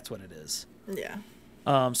 Capacity, that's what it is. Yeah.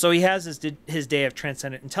 So he has his day of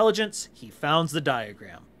transcendent intelligence. He founds the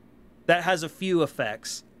diagram. That has a few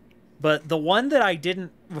effects. But the one that I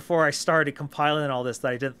didn't, before I started compiling all this,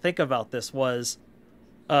 that I didn't think about this was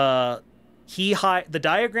the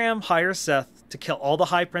diagram hires Seth to kill all the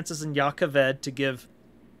high princes in Yakaved to give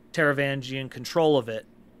Taravangian control of it,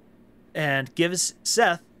 and gives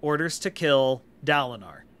Seth orders to kill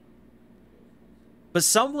Dalinar. But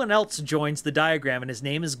someone else joins the diagram, and his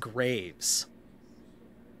name is Graves.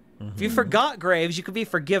 If you forgot Graves, you could be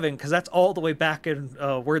forgiven, because that's all the way back in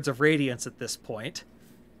Words of Radiance at this point.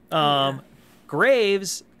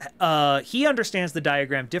 Graves, he understands the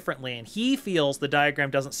diagram differently, and he feels the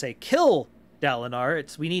diagram doesn't say kill Dalinar.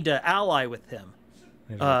 It's we need to ally with him.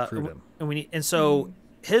 Recruit him. And so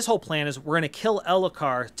his whole plan is we're going to kill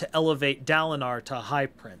Elhokar to elevate Dalinar to High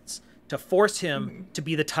Prince, to force him to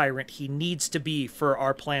be the tyrant he needs to be for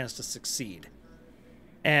our plans to succeed.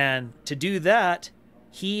 And to do that,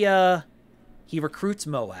 he recruits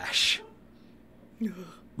Moash.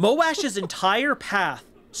 Moash's entire path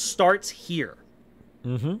starts here.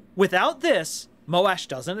 Mm-hmm. Without this, Moash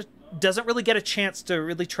doesn't really get a chance to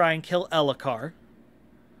really try and kill Elhokar,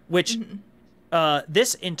 which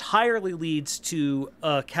this entirely leads to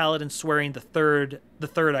Kaladin swearing the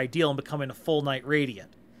third ideal and becoming a full Knight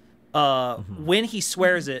Radiant. When he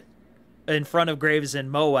swears it in front of Graves and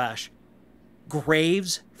Moash,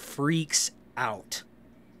 Graves freaks out.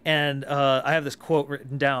 And I have this quote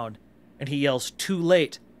written down, and he yells, "Too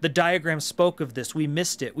late. The diagram spoke of this. We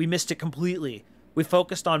missed it. We missed it completely. We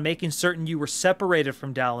focused on making certain you were separated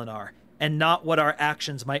from Dalinar, and not what our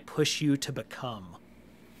actions might push you to become."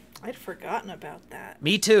 I'd forgotten about that.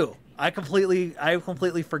 Me too. I completely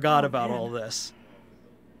forgot about man. all this.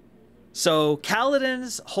 So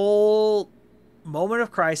Kaladin's whole moment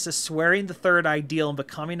of crisis, swearing the third ideal and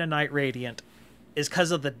becoming a Knight Radiant, is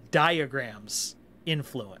because of the diagram's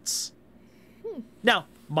influence. Now,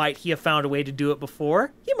 might he have found a way to do it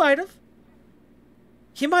before? He might have.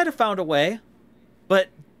 He might have found a way, but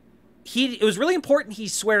it was really important he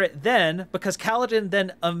swear it then, because Kaladin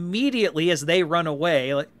then immediately, as they run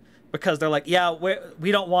away, because they're like, yeah,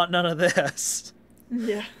 we don't want none of this.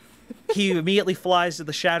 Yeah. He immediately flies to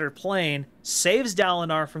the Shattered Plane, saves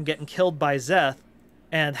Dalinar from getting killed by Szeth,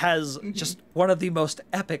 and has just one of the most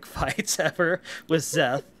epic fights ever with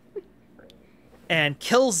Szeth, and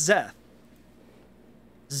kills Szeth.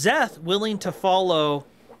 Szeth, willing to follow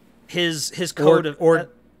his code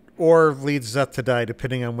or leads Szeth to die,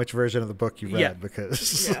 depending on which version of the book you read. Yeah.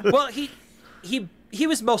 Because well, he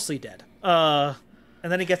was mostly dead, and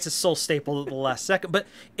then he gets his soul stapled at the last second. But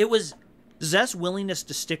it was Szeth's willingness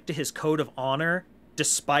to stick to his code of honor,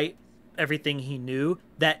 despite everything he knew,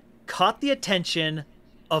 that caught the attention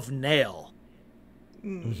of Nail.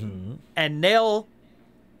 Mm-hmm. And Nail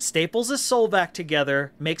staples his soul back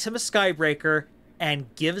together, makes him a Skybreaker,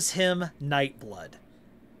 and gives him Nightblood.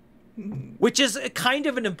 Which is kind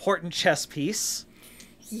of an important chess piece.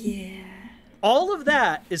 Yeah. All of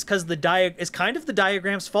that is because is kind of the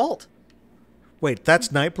diagram's fault. Wait, that's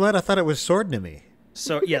Nightblood? I thought it was Sword Nimi.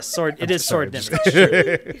 So yes, sword. It is Sorry, Sword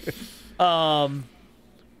Nimi.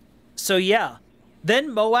 So yeah, then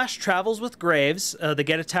Moash travels with Graves. They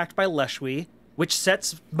get attacked by Leshwi, which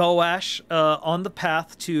sets Moash on the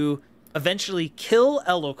path to eventually kill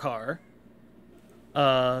Elhokar.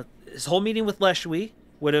 His whole meeting with Leshwi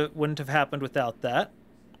wouldn't have happened without that.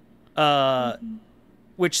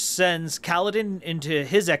 Which sends Kaladin into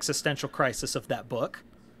his existential crisis of that book.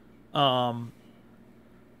 And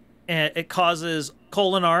it causes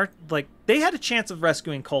Kholinar, they had a chance of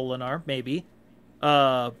rescuing Kholinar, maybe.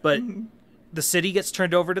 But the city gets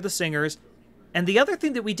turned over to the Singers. And the other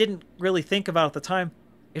thing that we didn't really think about at the time,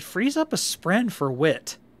 it frees up a Spren for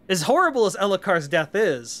Wit. As horrible as Elhokar's death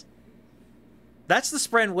is, that's the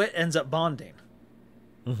Spren Wit ends up bonding.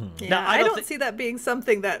 Mm-hmm. Yeah, now, I don't see that being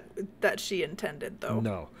something that she intended, though.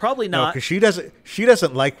 No, probably not. Because she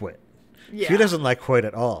doesn't like Wit. Yeah. She doesn't like Wit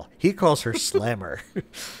at all. He calls her Slammer.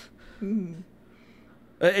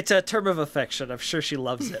 It's a term of affection. I'm sure she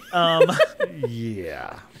loves it.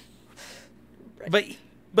 Yeah.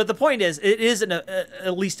 But the point is, it is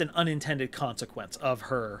at least an unintended consequence of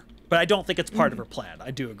her. But I don't think it's part of her plan.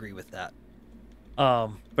 I do agree with that.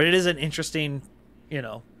 But it is an interesting,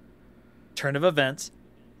 turn of events.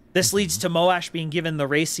 This leads to Moash being given the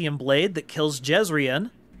Racium Blade that kills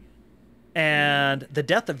Jezrien. And the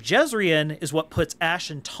death of Jezrien is what puts Ash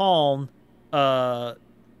and Taln,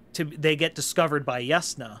 they get discovered by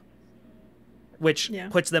Yesna, which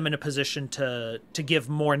puts them in a position to give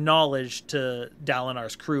more knowledge to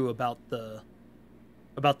Dalinar's crew about the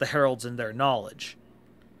Heralds and their knowledge.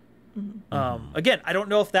 Again, I don't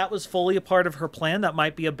know if that was fully a part of her plan. That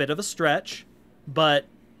might be a bit of a stretch, but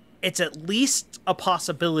it's at least a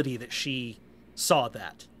possibility that she saw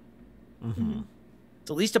that.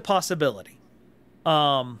 It's at least a possibility.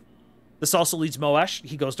 This also leads Moash.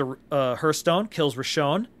 He goes to Hearthstone, kills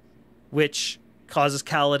Rishon, which causes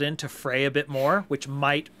Kaladin to fray a bit more, which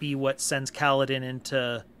might be what sends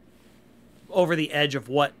Kaladin over the edge of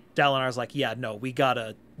what Dalinar's like, yeah, no,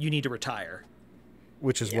 you need to retire.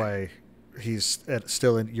 Which is why he's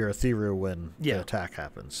still in Urithiru when the attack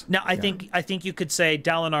happens. Now, I think you could say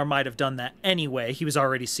Dalinar might have done that anyway. He was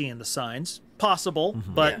already seeing the signs. Possible,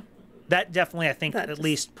 but that definitely, I think, at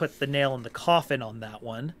least put the nail in the coffin on that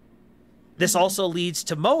one. This also leads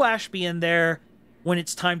to Moash being there when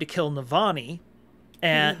it's time to kill Navani.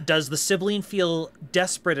 And does the sibling feel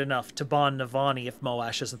desperate enough to bond Navani if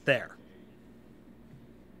Moash isn't there?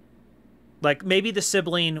 Maybe the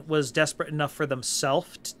sibling was desperate enough for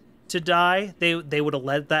themselves to die. They would have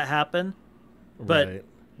let that happen. But Right.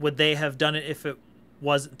 would they have done it if it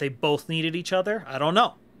was they both needed each other? I don't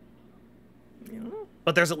know. You know?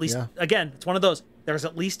 But there's at least, again, it's one of those, there's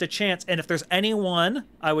at least a chance. And if there's anyone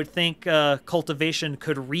I would think Cultivation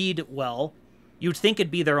could read well, you'd think it'd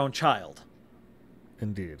be their own child.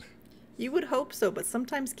 Indeed. You would hope so, but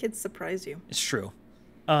sometimes kids surprise you. It's true.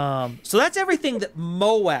 So that's everything that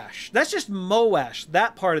Moash, that's just Moash,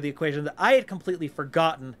 that part of the equation that I had completely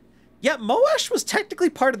forgotten. Yet Moash was technically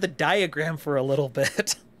part of the diagram for a little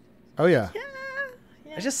bit. Oh, yeah.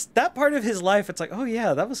 Yeah. I just, that part of his life, it's like, oh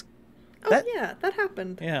yeah, that was... Oh, yeah, that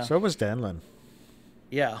happened. Yeah. So was Danlin.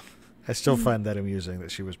 Yeah. I still find that amusing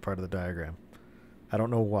that she was part of the diagram. I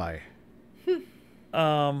don't know why.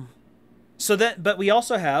 So that, but we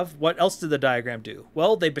also have, what else did the diagram do?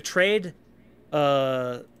 Well, they betrayed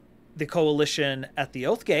the coalition at the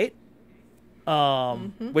Oath Gate,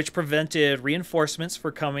 which prevented reinforcements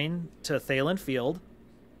from coming to Thalen Field.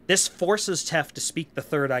 This forces Teft to speak the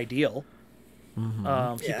third ideal.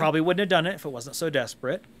 He probably wouldn't have done it if it wasn't so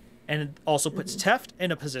desperate. And it also puts Teft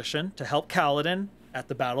in a position to help Kaladin at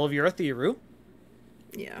the Battle of Urithiru.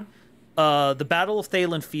 Yeah. The Battle of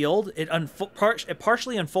Thalen Field, it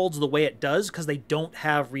partially unfolds the way it does because they don't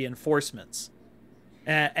have reinforcements.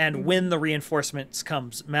 And when the reinforcements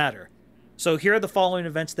comes matter. So here are the following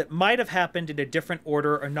events that might have happened in a different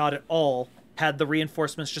order or not at all had the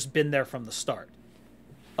reinforcements just been there from the start.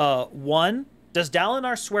 1, does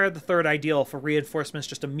Dalinar swear the third ideal for reinforcements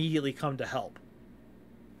just immediately come to help?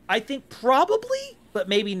 I think probably, but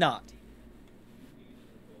maybe not.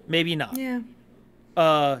 Maybe not. Yeah.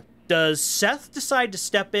 Does Seth decide to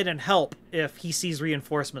step in and help if he sees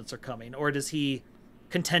reinforcements are coming? Or does he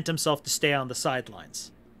content himself to stay on the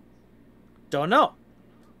sidelines? Don't know.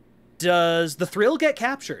 Does the Thrill get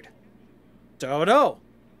captured? Don't know.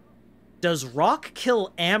 Does Rock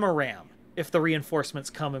kill Amaram if the reinforcements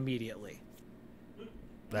come immediately?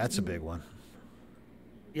 That's a big one.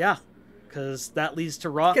 Yeah, because that leads to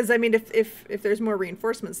Rock. Because, I mean, if there's more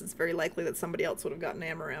reinforcements, it's very likely that somebody else would have gotten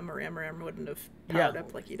Amaram, or Amaram wouldn't have powered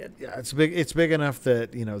up like he did. Yeah, it's big. It's big enough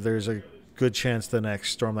that, there's a good chance the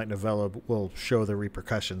next Stormlight novella will show the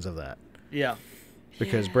repercussions of that. Yeah.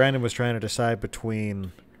 Because Brandon was trying to decide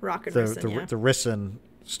between Rock and the Rissyn, the Rissyn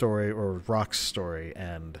story or Rock's story,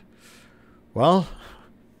 and well,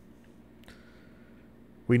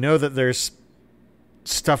 we know that there's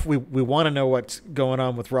stuff we want to know what's going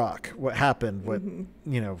on with Rock, what happened, what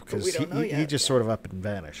because he just sort of up and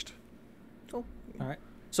vanished. Cool. All right.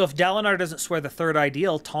 So if Dalinar doesn't swear the third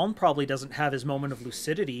ideal, Tom probably doesn't have his moment of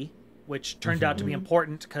lucidity, which turned out to be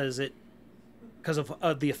important because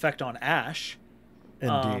of the effect on Ash.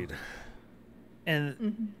 Indeed.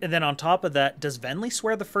 And then on top of that, does Venli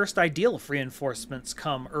swear the first ideal if reinforcements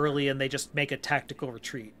come early and they just make a tactical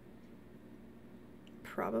retreat?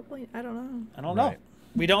 Probably. I don't know. I don't know.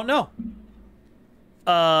 We don't know.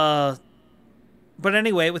 But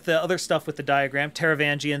anyway, with the other stuff with the diagram,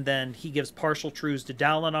 Taravangian, then he gives partial truths to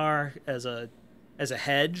Dalinar as a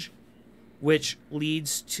hedge, which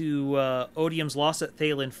leads to Odium's loss at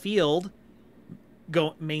Thalen Field.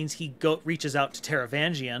 Means he reaches out to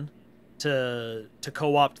Taravangian to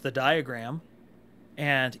co-opt the diagram,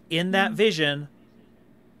 and in that vision,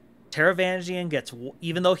 Taravangian gets,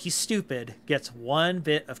 even though he's stupid, gets one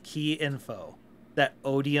bit of key info that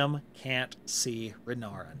Odium can't see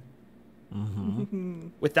Renarin.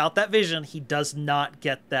 Without that vision, he does not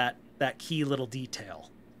get that key little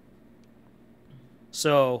detail.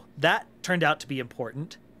 So that turned out to be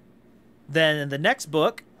important. Then in the next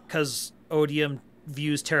book, because Odium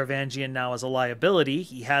views Taravangian now as a liability,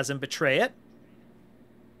 he has him betray it,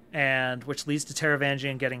 and which leads to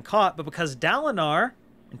Taravangian getting caught. But because Dalinar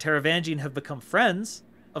and Taravangian have become friends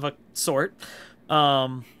of a sort,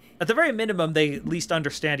 at the very minimum, they at least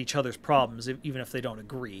understand each other's problems, even if they don't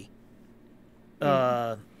agree.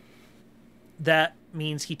 That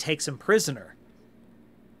means he takes him prisoner.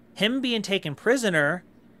 Him being taken prisoner,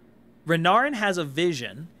 Renarin has a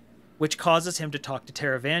vision which causes him to talk to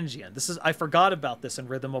Taravangian. I forgot about this in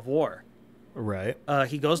Rhythm of War. Right.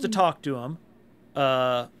 He goes to talk to him,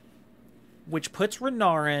 which puts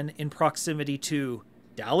Renarin in proximity to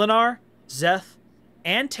Dalinar, Szeth,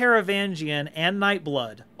 and Taravangian and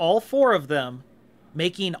Nightblood, all four of them,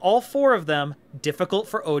 making all four of them difficult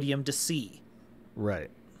for Odium to see. Right.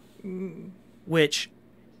 Which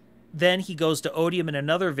then he goes to Odium in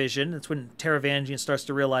another vision. That's when Taravangian starts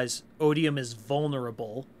to realize Odium is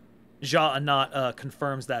vulnerable. Ja-Anat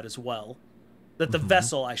confirms that as well. That the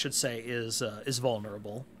vessel, I should say, is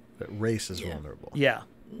vulnerable. That race is vulnerable. Yeah.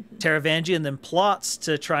 Taravangian then plots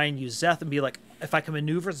to try and use Szeth and be like, if I can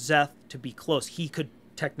maneuver Szeth to be close, he could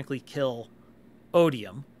technically kill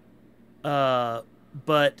Odium.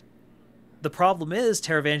 But the problem is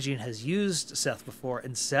Taravangian has used Seth before,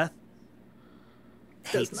 and Seth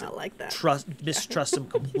hates Does not like that. Mistrusts him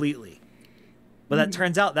completely. But that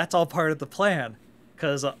turns out that's all part of the plan,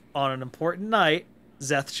 because on an important night,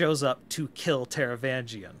 Szeth shows up to kill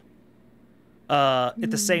Taravangian.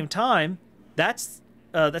 At the same time, I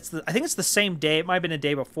think it's the same day, it might have been a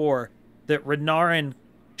day before, that Renarin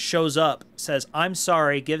shows up, says, "I'm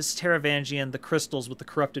sorry," gives Taravangian the crystals with the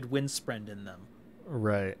corrupted windsprend in them.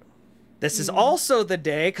 Right. This is also the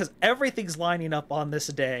day, because everything's lining up on this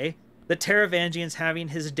day, that Taravangian's having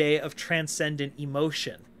his day of transcendent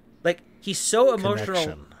emotion. Like, he's so emotional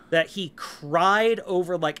Connection. that he cried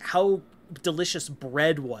over, like, how delicious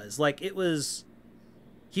bread was. Like,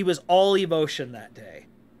 he was all emotion that day.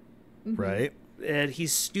 Right. And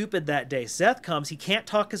he's stupid that day. Szeth comes, he can't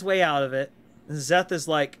talk his way out of it, and Szeth is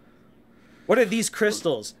like, "What are these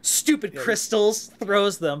crystals? Stupid crystals!"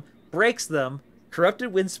 Throws them, breaks them,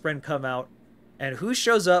 corrupted windsprend come out, and who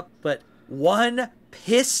shows up but one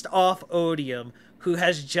pissed off Odium who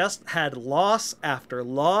has just had loss after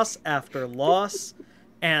loss after loss,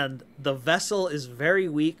 and the vessel is very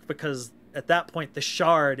weak because at that point the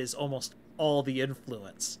shard is almost all the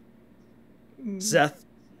influence. Szeth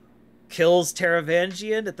kills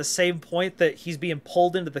Taravangian at the same point that he's being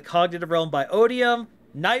pulled into the cognitive realm by Odium.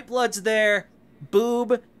 Nightblood's there.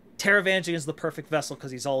 Boom. Taravangian is the perfect vessel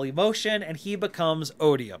because he's all emotion, and he becomes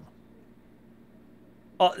Odium.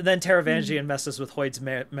 Then Taravangian messes with Hoyd's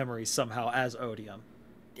memories somehow as Odium.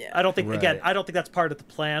 Yeah. I don't think, Right. again, I don't think that's part of the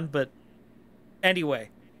plan, but anyway.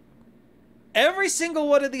 Every single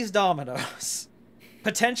one of these dominoes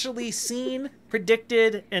potentially seen,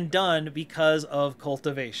 predicted, and done because of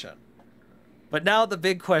cultivation. But now the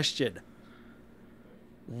big question.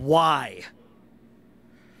 Why?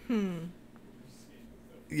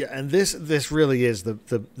 Yeah, and this really is the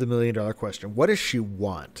 $1 million question. What does she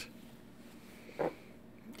want?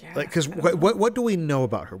 Yeah, Like, because what do we know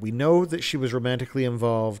about her? We know that she was romantically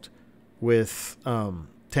involved with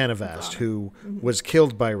Tanavast, who was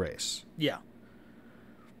killed by Race. Yeah.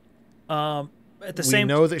 At the We same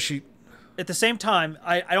know that she. at the same time,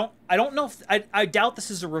 I don't know if I doubt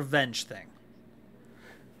this is a revenge thing.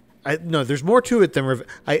 No, there's more to it than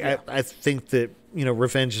I think that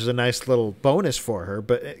revenge is a nice little bonus for her,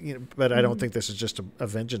 but but I don't think this is just a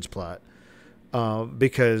vengeance plot,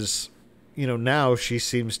 because now she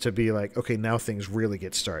seems to be like, okay, now things really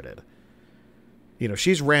get started.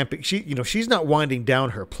 She's ramping. She's not winding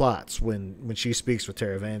down her plots when she speaks with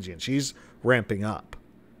Taravangian. She's ramping up.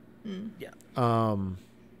 Yeah.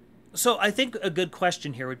 So I think a good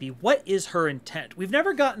question here would be, what is her intent? We've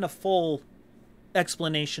never gotten a full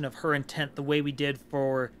explanation of her intent the way we did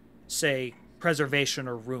for, say, preservation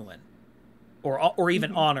or ruin, or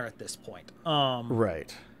even honor at this point.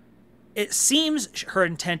 Right. It seems her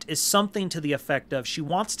intent is something to the effect of she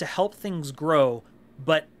wants to help things grow,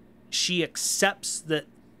 but she accepts that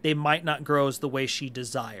they might not grow as the way she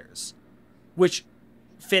desires, which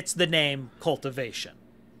fits the name cultivation.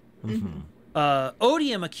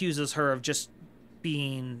 Odium accuses her of just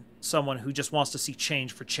being someone who just wants to see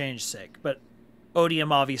change for change's sake, but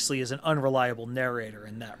Odium obviously is an unreliable narrator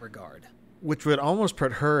in that regard. Which would almost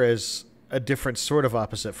put her as a different sort of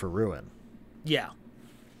opposite for ruin. Yeah.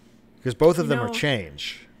 Because both of them are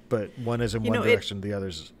change, but one is in one direction, the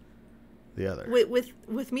other's the other.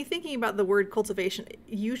 With me thinking about the word cultivation,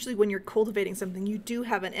 usually when you're cultivating something, you do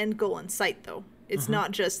have an end goal in sight, though. It's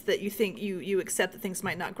not just that you think you accept that things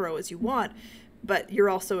might not grow as you want, but you're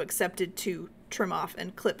also accepted to trim off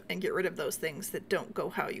and clip and get rid of those things that don't go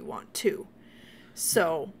how you want to.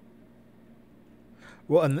 So,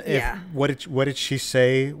 well, and what did she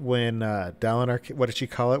say when Dalinar? What did she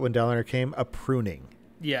call it when Dalinar came? A pruning.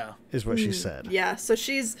 Yeah, is what she said. Yeah, so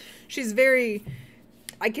she's very.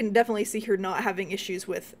 I can definitely see her not having issues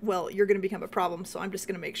with, well, you're going to become a problem, so I'm just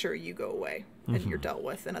going to make sure you go away and you're dealt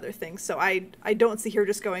with and other things. So I don't see her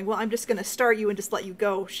just going, well, I'm just going to start you and just let you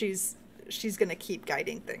go. She's going to keep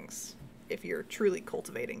guiding things. If you're truly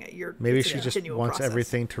cultivating it, maybe she just wants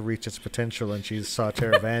everything to reach its potential, and she saw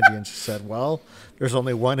Taravangian and she said, well, there's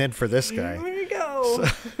only one end for this guy. There you go.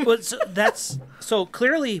 So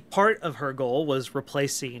clearly part of her goal was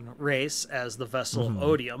replacing Race as the vessel of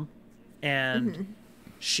Odium, and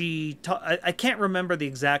she I can't remember the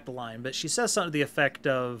exact line, but she says something to the effect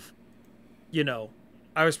of,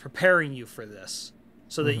 I was preparing you for this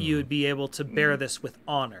so that you would be able to bear this with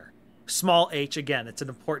honor. Small h, again, it's an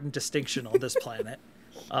important distinction on this planet.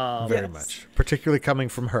 Very much, particularly coming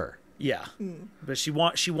from her. Yeah, but she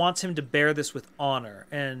wants him to bear this with honor,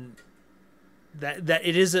 and that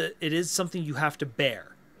it is something you have to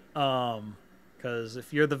bear. because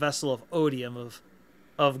if you're the vessel of odium,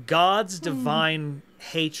 of God's divine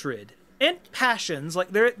hatred and passions, like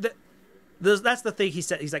that's the thing he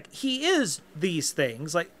said. He's like, he is these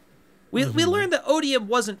things. Like we learned that odium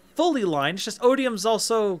wasn't fully lying. It's just odium's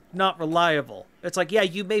also not reliable. It's like, yeah,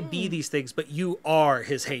 you may be these things, but you are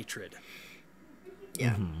his hatred.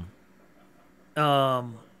 Yeah.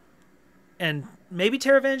 And maybe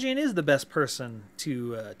Taravangian is the best person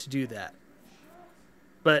to do that.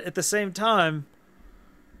 But at the same time,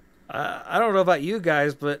 I don't know about you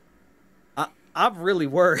guys, but I'm really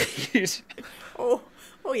worried. Oh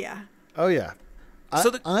yeah. Oh yeah.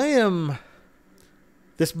 So I am.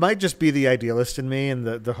 This might just be the idealist in me and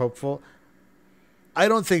the hopeful. I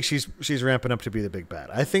don't think she's ramping up to be the big bad.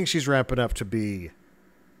 I think she's ramping up to be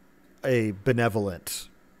a benevolent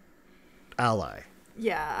ally.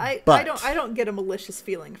 Yeah, I don't get a malicious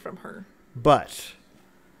feeling from her. But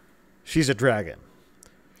she's a dragon.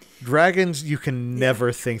 Dragons, you can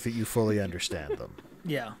never think that you fully understand them.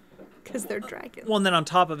 Yeah. Because they're dragons. Well, and then on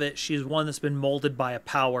top of it, she's one that's been molded by a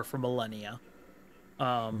power for millennia.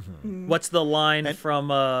 What's the line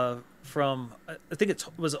from I think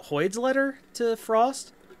was it Hoyd's letter to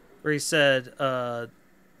Frost, where he said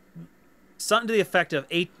something to the effect of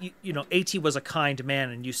AT was a kind man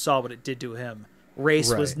and you saw what it did to him.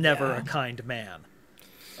 Race was never a kind man.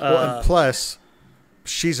 Well, and plus,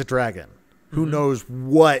 she's a dragon. Who knows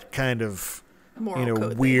what kind of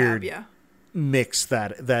weird mix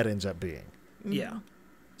that ends up being? Yeah.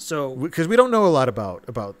 So because we don't know a lot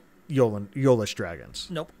about Yolish dragons.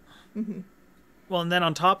 Nope. Well, and then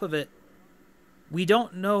on top of it, we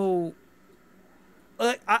don't know.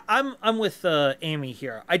 I'm with Amy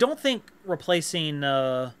here. I don't think replacing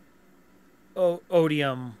Odium's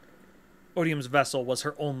vessel was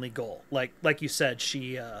her only goal. Like you said,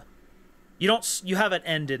 she you have an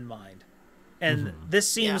end in mind, and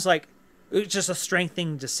this seems like it's just a strange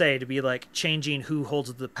thing to say, to be like changing who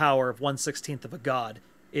holds the power of 1/16 of a god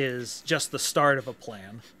is just the start of a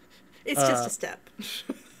plan. It's just a step.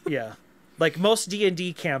 Yeah, like most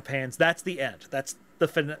D&D campaigns, that's the end. That's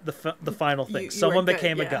the final thing. Someone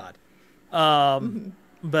became a god.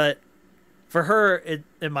 But for her,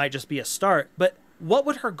 it might just be a start. But what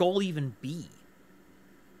would her goal even be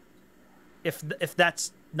if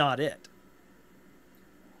that's not it?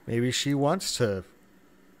 Maybe she wants to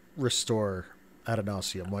restore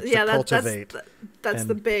Adenosium, wants to cultivate. That's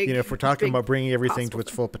the big. If we're talking about bringing everything to its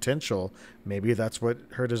full potential, maybe that's what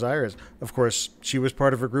her desire is. Of course, she was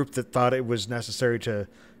part of a group that thought it was necessary to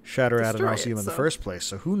shatter Adenosium in the first place.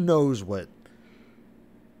 So who knows what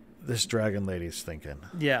this dragon lady's thinking?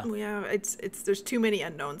 Yeah, it's there's too many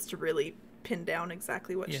unknowns to really pin down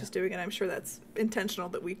exactly what she's doing, and I'm sure that's intentional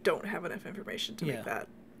that we don't have enough information to make that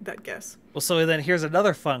guess. Well, so then here's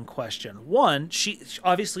another fun question. One, she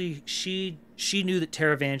obviously knew that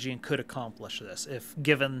Taravangian could accomplish this if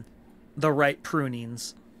given the right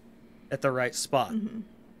prunings at the right spot.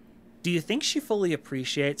 Do you think she fully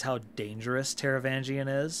appreciates how dangerous Taravangian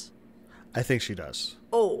is? I think she does.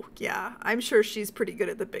 Oh yeah, I'm sure she's pretty good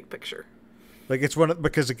at the big picture. Like it's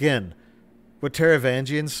because again, what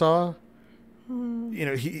Taravangian saw,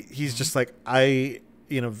 he's just like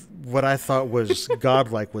what I thought was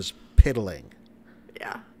godlike was piddling.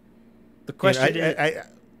 Yeah. The question is,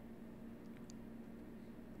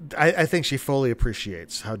 I think she fully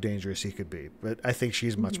appreciates how dangerous he could be, but I think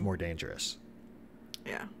she's much more dangerous.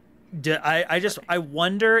 Yeah. I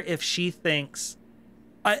wonder if she thinks.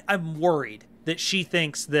 I'm worried that she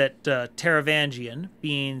thinks that Taravangian,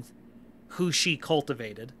 being who she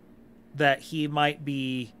cultivated, that he might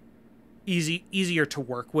be easier to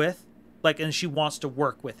work with. And she wants to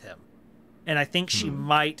work with him. And I think she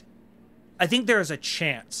might... I think there is a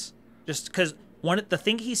chance. Just because the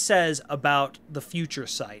thing he says about the future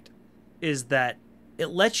sight is that it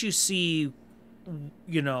lets you see,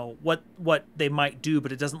 what they might do,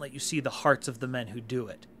 but it doesn't let you see the hearts of the men who do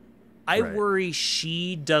it. I worry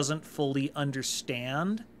she doesn't fully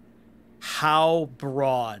understand how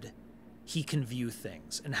broad he can view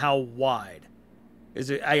things and how wide.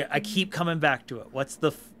 I keep coming back to it. What's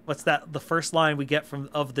the first line we get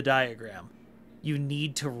of the diagram? You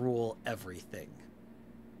need to rule everything.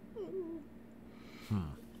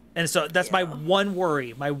 And so that's my one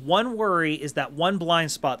worry. My one worry is that one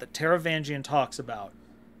blind spot that Taravangian talks about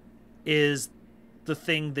is the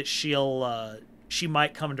thing that she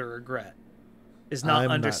might come to regret, is not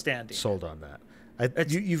understanding. Not sold on that.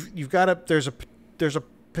 You've got there's a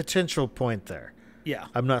potential point there. Yeah.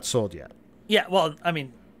 I'm not sold yet. Yeah, well, I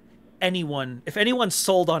mean, if anyone's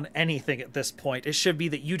sold on anything at this point, it should be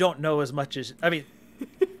that you don't know as much as... I mean,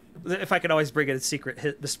 If I could always bring in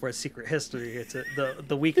this sport's secret history, it's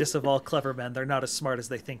the weakness of all clever men. They're not as smart as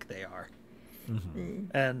they think they are.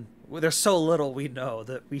 And there's so little we know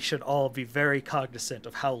that we should all be very cognizant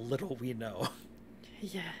of how little we know.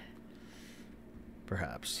 Yeah.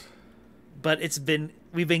 Perhaps. But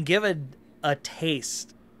we've been given a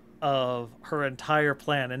taste of her entire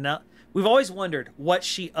plan, and now we've always wondered what's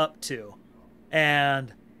she up to.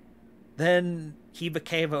 And then he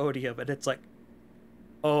became Odium, and it's like,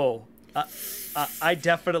 oh, I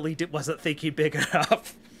definitely wasn't thinking big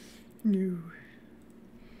enough. No.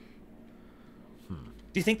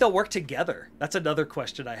 Do you think they'll work together? That's another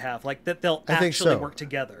question I have. Like, that they'll I think actually so. work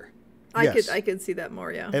together. Yes. I could see that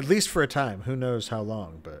more, yeah. At least for a time. Who knows how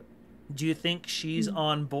long, but... Do you think she's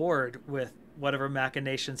on board with whatever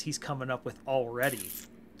machinations he's coming up with already?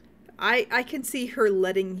 I can see her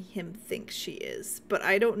letting him think she is, but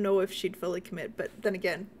I don't know if she'd fully commit. But then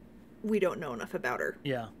again, we don't know enough about her.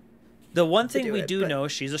 Yeah. The one thing do we it, do but- know,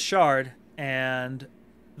 she's a shard, and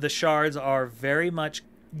the shards are very much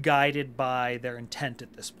guided by their intent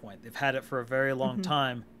at this point. They've had it for a very long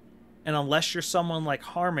time. And unless you're someone like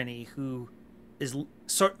Harmony, who is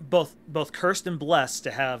both cursed and blessed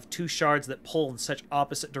to have two shards that pull in such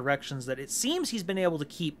opposite directions, that it seems he's been able to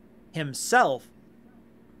keep himself,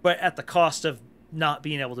 but at the cost of not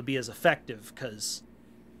being able to be as effective because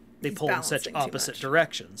they He's pull in such balancing too opposite much.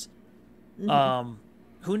 directions.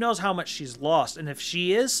 Who knows how much she's lost, and if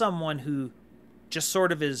she is someone who just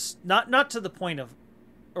sort of is not to the point of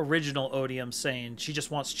original Odium saying she just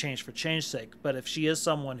wants change for change's sake, but if she is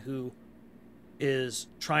someone who is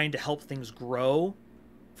trying to help things grow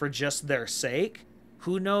for just their sake,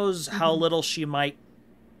 who knows how little she might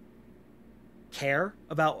care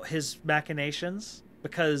about his machinations,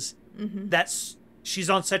 because she's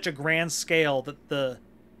on such a grand scale that the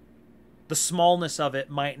smallness of it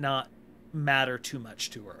might not matter too much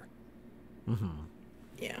to her.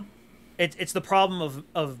 Yeah. It's the problem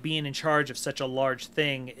of being in charge of such a large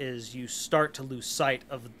thing, is you start to lose sight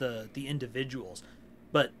of the individuals.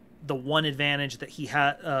 But the one advantage that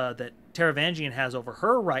that Taravangian has over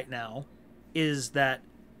her right now is that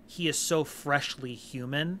he is so freshly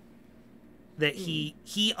human that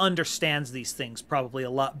he understands these things probably a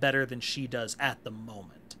lot better than she does at the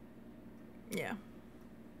moment. Yeah.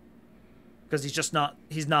 Because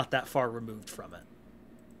he's not that far removed from it.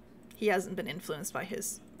 He hasn't been influenced by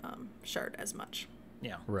his shard as much.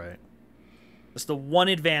 Yeah. Right. That's the one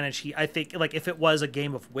advantage I think, like, if it was a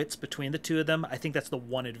game of wits between the two of them, I think that's the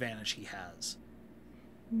one advantage he has.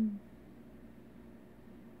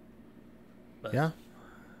 But Yeah.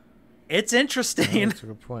 it's interesting. That's a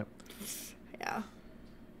good point. Yeah.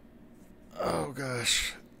 Oh,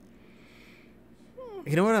 gosh.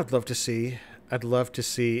 You know what I'd love to see? I'd love to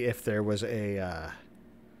see if there was a...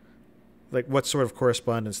 like, what sort of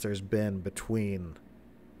correspondence there's been between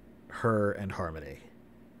her and Harmony.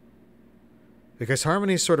 Because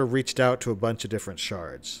Harmony sort of reached out to a bunch of different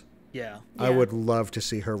shards. Yeah. I Yeah. would love to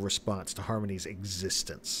see her response to Harmony's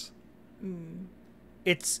existence.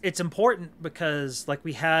 It's important because, like,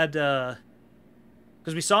 we had...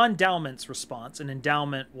 because we saw Endowment's response, and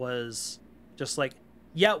Endowment was just like,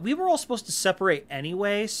 yeah, we were all supposed to separate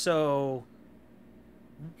anyway, so...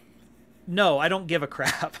 No, I don't give a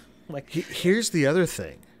crap. Like, Here's the other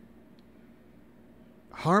thing.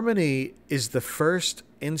 Harmony is the first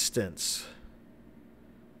instance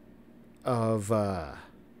of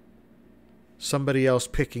somebody else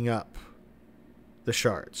picking up the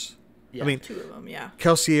shards. yeah. I mean, Two of them, yeah.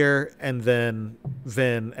 Kelsier and then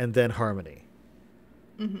Vin and then Harmony.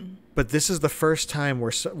 But this is the first time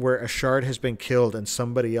where a shard has been killed and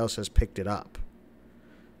somebody else has picked it up.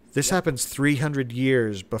 This happens 300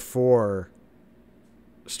 years before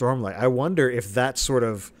Stormlight. I wonder if that sort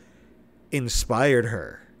of inspired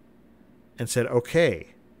her and said, okay,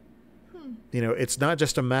 it's not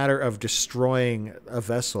just a matter of destroying a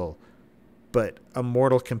vessel, but a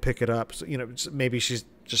mortal can pick it up. So, maybe she's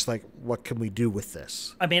just like, what can we do with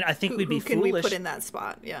this? I mean, I think we'd be Who can foolish. we put in that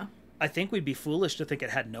spot? Yeah. I think we'd be foolish to think it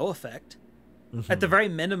had no effect. At the very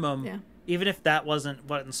minimum, Yeah. even if that wasn't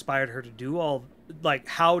what inspired her to do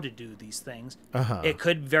how to do these things, it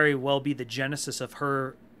could very well be the genesis of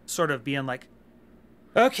her sort of being like,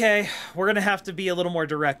 okay, we're going to have to be a little more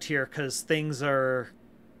direct here because things are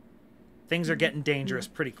getting dangerous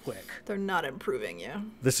pretty quick. They're not improving, yeah.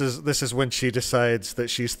 This is when she decides that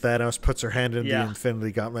she's Thanos, puts her hand in the Yeah.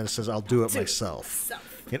 Infinity Gauntlet and says, I'll do it myself.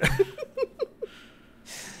 You know?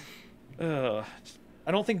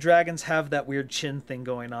 I don't think dragons have that weird chin thing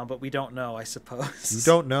going on, but we don't know, I suppose. You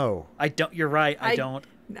don't know. I don't. You're right. I don't.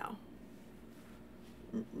 No.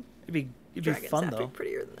 It'd be Dragons fun have to though. be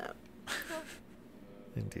prettier than that.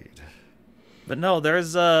 Indeed. But no,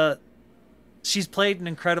 there's she's played an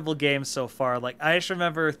incredible game so far. Like, I just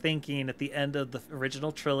remember thinking at the end of the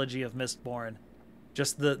original trilogy of Mistborn,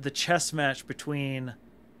 just the chess match between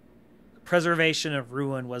Preservation and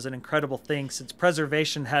Ruin was an incredible thing, since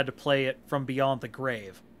Preservation had to play it from beyond the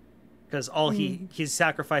grave, because he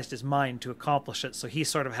sacrificed his mind to accomplish it. So he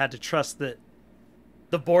sort of had to trust that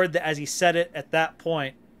the board, that as he said it at that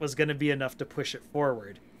point, was going to be enough to push it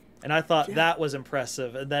forward. And I thought that was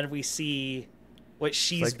impressive. And then we see what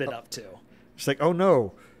she's been up to. It's like, oh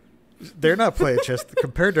no, they're not playing chess.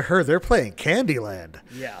 Compared to her, they're playing Candyland.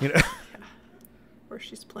 Yeah. You know? Or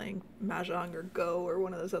she's playing Mahjong or Go or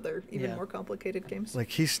one of those other even more complicated games. Like,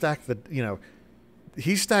 he stacked the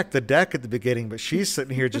deck at the beginning, but she's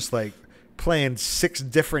sitting here just like playing 6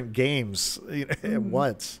 different games at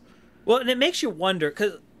once. Well, and it makes you wonder,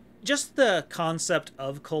 because just the concept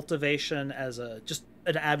of cultivation as just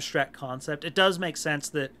an abstract concept, it does make sense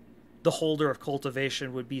that the holder of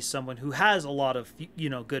cultivation would be someone who has a lot of,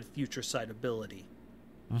 good future sight ability.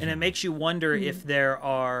 And it makes you wonder if there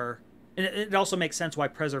are, and it also makes sense why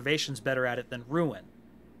preservation's better at it than ruin.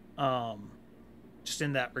 Just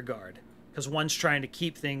in that regard. Because one's trying to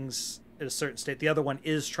keep things at a certain state, the other one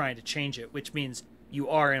is trying to change it, which means you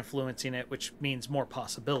are influencing it, which means more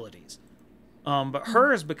possibilities. But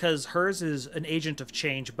hers, because hers is an agent of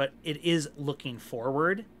change, but it is looking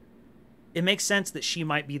forward, it makes sense that she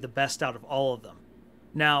might be the best out of all of them.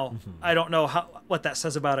 Now, I don't know what that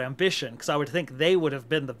says about ambition, because I would think they would have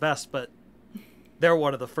been the best, but they're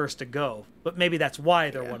one of the first to go. But maybe that's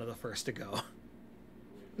why they're one of the first to go.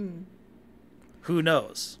 Who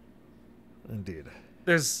knows? Indeed.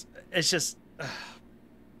 It's just...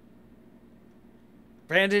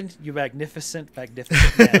 Brandon, you magnificent man.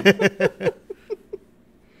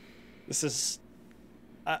 This is...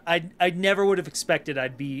 I never would have expected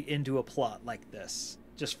I'd be into a plot like this,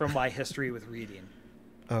 just from my history with reading.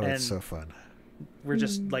 Oh, it's so fun. We're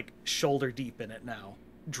just like shoulder deep in it now,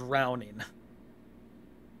 drowning.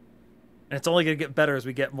 And it's only going to get better as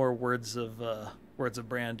we get more words of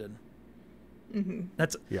Brandon.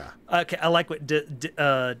 That's okay. I like what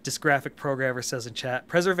Dysgraphic Programmer says in chat.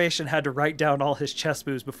 Preservation had to write down all his chess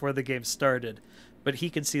moves before the game started, but he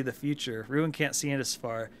can see the future. Ruin can't see it as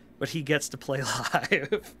far, but he gets to play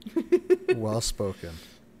live. Well spoken.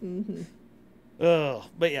 Oh,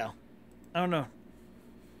 but yeah, I don't know.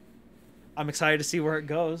 I'm excited to see where it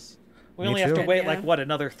goes. We only have to wait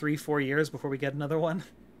another 3-4 years before we get another one.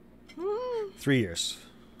 3 years.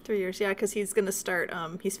 3 years, yeah, because he's going to start.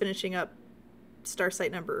 He's finishing up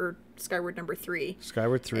Skyward number 3.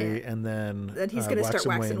 Skyward 3, and then he's going to start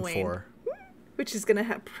Wax and Wane 4. Which is going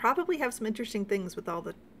to probably have some interesting things with all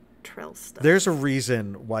the Trell stuff. There's a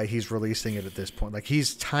reason why he's releasing it at this point. Like,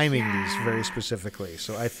 he's timing these very specifically.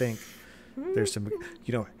 So I think there's some,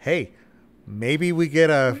 hey, maybe we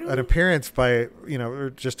get an appearance by,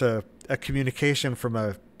 or just a communication from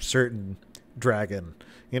a certain dragon,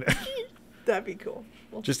 That'd be cool.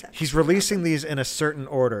 He's releasing these in a certain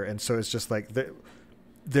order, and so it's just like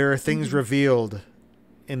there are things revealed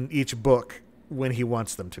in each book when he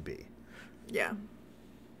wants them to be. Yeah.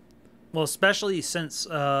 Well, especially since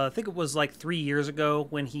I think it was like 3 years ago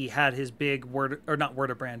when he had his big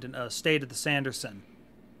State of the Sanderson,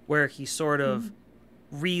 where he sort of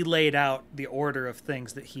relayed out the order of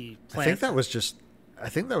things that he planned. I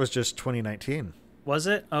think that was just 2019. Was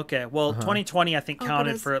it? Okay. Well, 2020 I think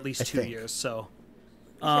counted for at least 2 years. So,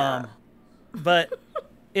 but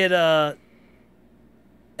it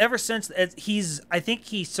ever since I think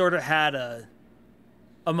he sort of had a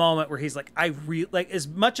moment where he's like, as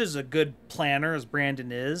much as a good planner as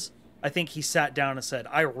Brandon is, I think he sat down and said,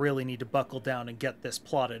 I really need to buckle down and get this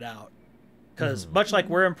plotted out. Because much like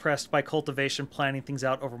we're impressed by Cultivation planning things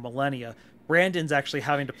out over millennia, Brandon's actually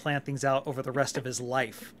having to plan things out over the rest of his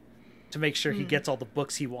life to make sure he gets all the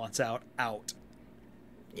books he wants out.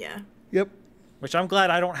 Yeah. Yep. Which I'm glad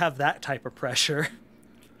I don't have that type of pressure.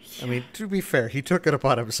 I mean, to be fair, he took it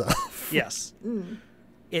upon himself. Yes.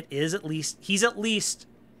 It is he's at least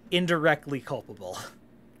indirectly culpable.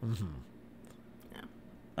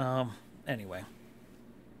 Anyway.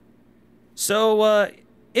 So,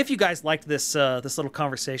 if you guys liked this little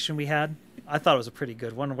conversation we had, I thought it was a pretty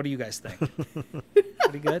good one. What do you guys think?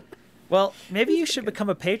 Pretty good? Well, maybe you should become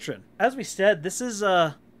a patron. As we said, this is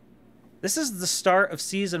the start of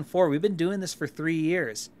season 4. We've been doing this for 3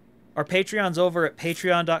 years. Our Patreon's over at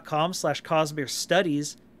patreon.com/Cosmere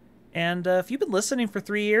Studies. And if you've been listening for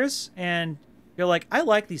 3 years and you're like, I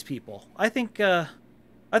like these people, I think I'd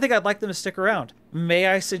like them to stick around. May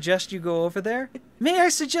I suggest you go over there? May I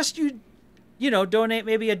suggest you donate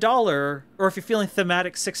maybe $1, or if you're feeling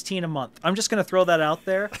thematic, $16 a month. I'm just going to throw that out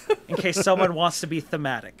there in case someone wants to be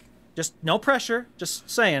thematic. Just no pressure. Just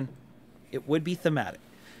saying, it would be thematic.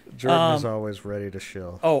 Jordan is always ready to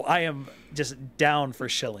shill. Oh, I am just down for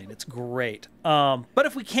shilling. It's great. But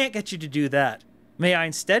if we can't get you to do that, may I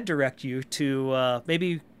instead direct you to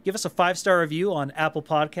maybe give us a 5-star review on Apple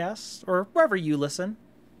Podcasts or wherever you listen.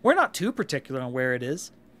 We're not too particular on where it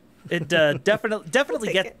is. It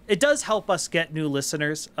definitely it does help us get new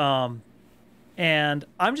listeners. And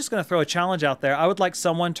I'm just going to throw a challenge out there. I would like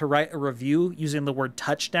someone to write a review using the word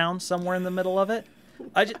touchdown somewhere in the middle of it.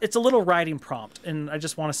 It's a little writing prompt, and I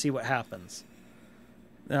just want to see what happens.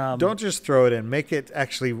 Don't just throw it in. Make it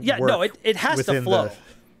actually work. No, it has to flow.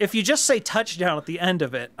 If you just say touchdown at the end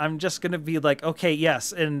of it, I'm just going to be like, okay,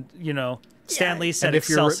 yes, and, Stan Lee said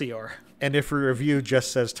Excelsior. And if a review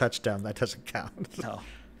just says touchdown, that doesn't count. No.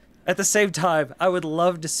 At the same time, I would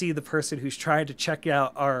love to see the person who's trying to check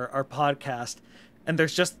out our podcast, and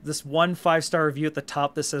there's just this one 5-star review at the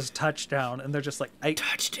top that says touchdown, and they're just like,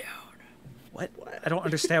 touchdown. What? I don't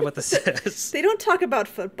understand what this is. They don't talk about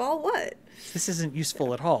football? What? This isn't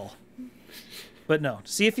useful at all. But no,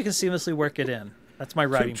 see if you can seamlessly work it in. That's my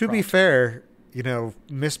writing To be fair,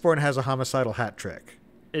 Mistborn has a homicidal hat trick.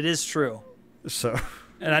 It is true. So...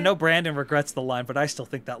 And I know Brandon regrets the line, but I still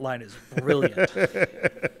think that line is brilliant.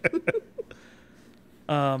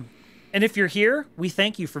 And if you're here, we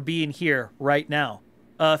thank you for being here right now.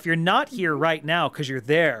 If you're not here right now because you're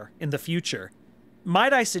there in the future,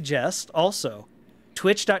 might I suggest also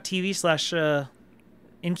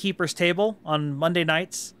twitch.tv/Innkeeper's Table on Monday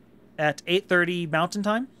nights at 8:30 Mountain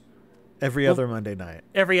Time? Every other Monday night.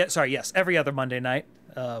 Every other Monday night.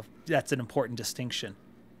 That's an important distinction.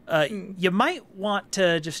 You might want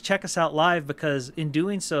to just check us out live, because in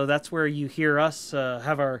doing so, that's where you hear us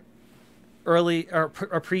have our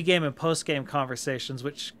pregame and postgame conversations,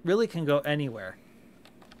 which really can go anywhere.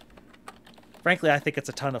 Frankly, I think it's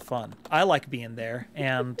a ton of fun. I like being there,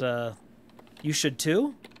 and you should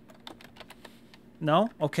too? No?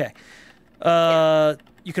 Okay.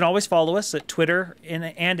 You can always follow us at Twitter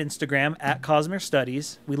and Instagram at Cosmere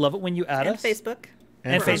Studies. We love it when you add us. Facebook.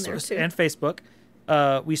 And Facebook.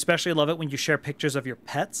 We especially love it when you share pictures of your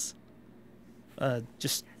pets. We're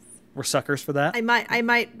suckers for that. I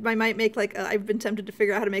might make I've been tempted to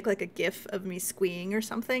figure out how to make a GIF of me squeeing or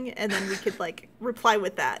something, and then we could reply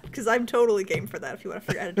with that, because I'm totally game for that if you want to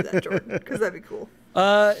figure out how to do that, Jordan, because that'd be cool.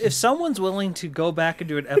 If someone's willing to go back and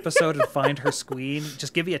do an episode and find her squeeing,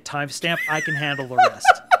 just give me a timestamp. I can handle the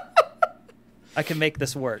rest. I can make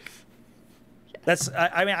this work.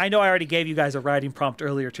 I know I already gave you guys a writing prompt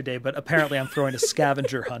earlier today, but apparently I'm throwing a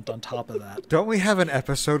scavenger hunt on top of that. Don't we have an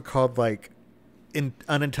episode called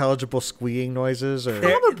unintelligible squeeing noises? Or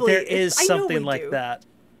Probably. There is something like that.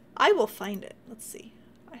 I will find it. Let's see.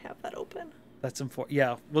 I have that open. That's important.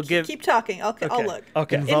 Yeah, we'll keep talking. I'll look.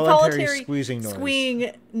 Okay. Involuntary squeezing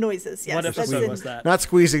noises. Yes. What episode was that? Not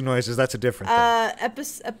squeezing noises. That's a different thing.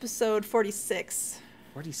 Episode 46.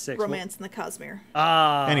 46. Romance in the Cosmere.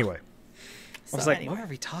 Anyway. I was what are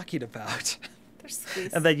we talking about? There's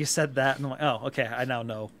squeeze. And then you said that, and I'm like, oh, okay, I now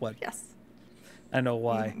know what. Yes. I know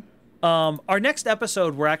why. Mm-hmm. Our next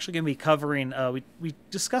episode, we're actually going to be covering, we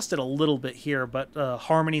discussed it a little bit here, but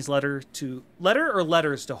Harmony's letters to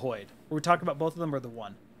Hoyd. Were we talking about both of them or the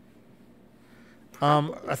one?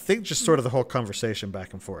 I think just sort of the whole conversation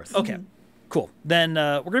back and forth. Okay, cool. Then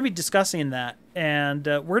we're going to be discussing that, and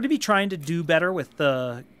we're going to be trying to do better with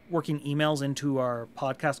working emails into our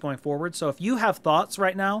podcast going forward. So if you have thoughts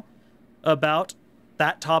right now about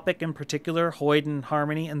that topic in particular, Hoyd and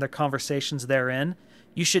Harmony and the conversations therein,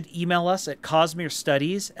 you should email us at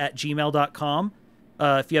cosmerestudies@gmail.com.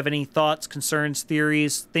 If you have any thoughts, concerns,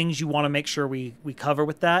 theories, things you want to make sure we cover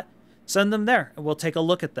with that, send them there and we'll take a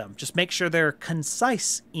look at them. Just make sure they're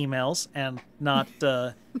concise emails and not,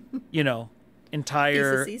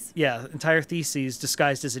 entire theses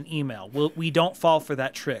disguised as an email. We don't fall for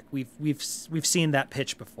that trick. We've seen that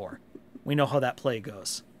pitch before. We know how that play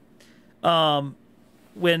goes.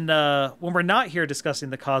 When we're not here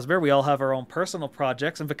discussing the Cosmere, we all have our own personal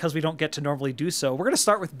projects, and because we don't get to normally do so, we're going to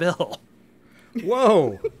start with Bill.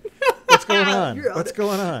 Whoa. What's going on? What's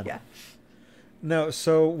going on? Yeah. No,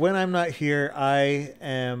 so when I'm not here, I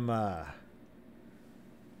am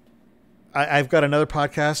I've got another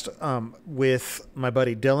podcast with my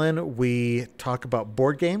buddy Dylan. We talk about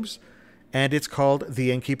board games, and it's called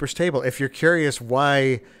The Innkeeper's Table. If you're curious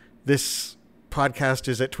why this podcast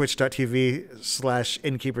is at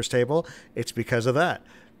twitch.tv/Innkeeper's Table, it's because of that.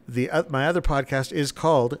 My other podcast is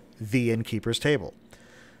called The Innkeeper's Table.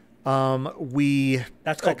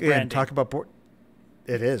 That's called branding. Talk about board.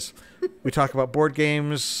 It is. We talk about board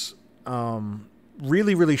games,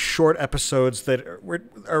 really, really short episodes that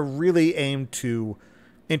are really aimed to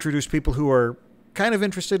introduce people who are kind of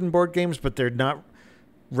interested in board games, but they're not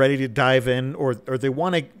ready to dive in, or they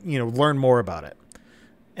want to, learn more about it.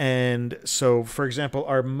 And so, for example,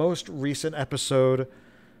 our most recent episode,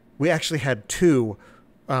 we actually had two,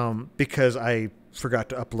 because I forgot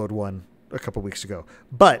to upload one a couple weeks ago.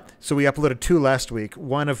 But so we uploaded two last week.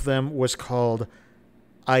 One of them was called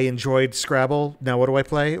 "I Enjoyed Scrabble. Now What Do I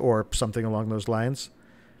Play?" or something along those lines.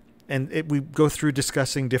 And we go through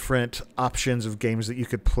discussing different options of games that you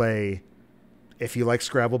could play if you like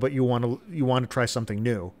Scrabble, but you want to try something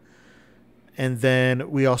new. And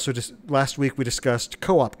then we also last week we discussed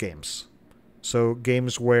co-op games. So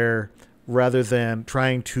games where rather than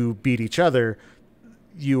trying to beat each other,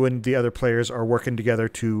 you and the other players are working together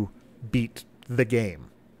to beat the game,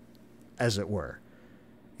 as it were.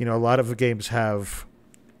 A lot of the games have,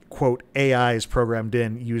 quote, AIs programmed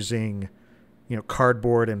in using,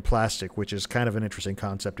 cardboard and plastic, which is kind of an interesting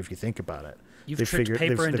concept if you think about it. You've tricked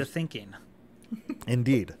paper into thinking.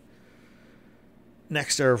 Indeed.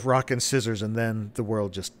 Next are rock and scissors, and then the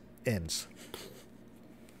world just ends.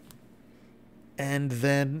 And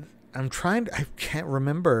then I can't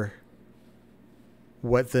remember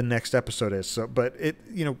what the next episode is. So, but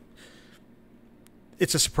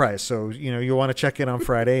it's a surprise. So, you'll want to check in on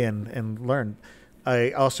Friday and learn.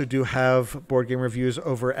 I also do have board game reviews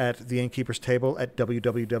over at the Innkeeper's Table at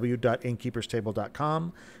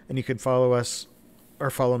www.innkeeperstable.com. And you can follow us or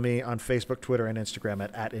follow me on Facebook, Twitter, and Instagram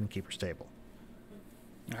at Innkeeper's Table.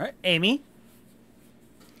 All right, Amy.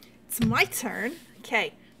 It's my turn.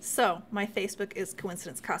 Okay, so my Facebook is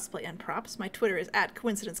Coincidence Cosplay and Props. My Twitter is at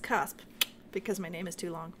CoincidenceCosp because my name is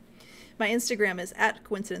too long. My Instagram is at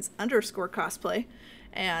Coincidence_cosplay.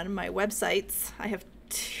 And my websites, I have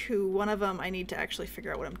two. One of them I need to actually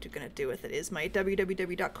figure out what I'm going to do with it, is my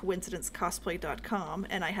www.coincidencecosplay.com.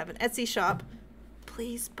 And I have an Etsy shop.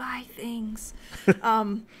 Please buy things.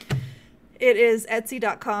 It is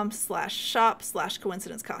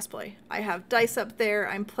etsy.com/shop/coincidencecosplay. I have dice up there.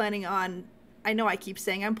 I know I keep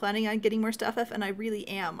saying I'm planning on getting more stuff, and I really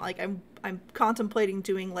am. Like, I'm contemplating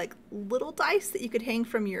doing like little dice that you could hang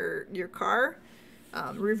from your car,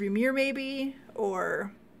 rearview mirror maybe,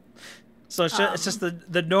 or... So it's just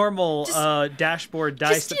the normal dashboard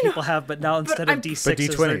dice that people have, but now instead of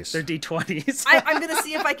D6s, they're D20s. I'm going to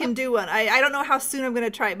see if I can do one. I don't know how soon I'm going to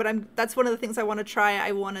try it, but that's one of the things I want to try.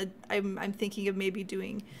 I'm thinking of maybe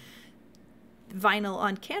doing vinyl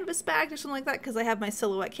on canvas bags or something like that, because I have my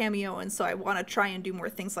silhouette cameo, and so I want to try and do more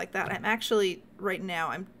things like that. I'm actually, right now,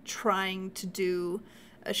 I'm trying to do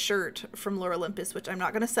a shirt from Lore Olympus, which I'm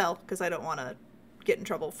not going to sell because I don't want to get in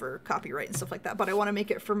trouble for copyright and stuff like that, but I want to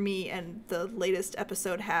make it for me. And the latest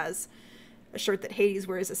episode has a shirt that Hades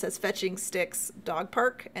wears that says "Fetching Sticks Dog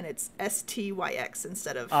Park," and it's STYX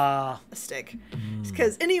instead of a stick,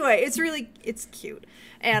 because anyway, it's cute,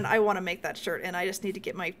 and I want to make that shirt, and I just need to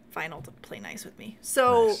get my vinyl to play nice with me.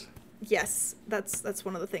 So nice. Yes, that's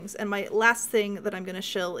one of the things. And my last thing that I'm going to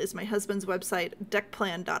shill is my husband's website,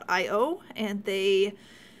 deckplan.io, and they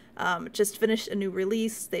just finished a new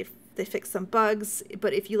release. They fixed some bugs,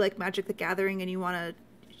 but if you like Magic the Gathering and you want to,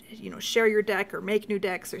 share your deck or make new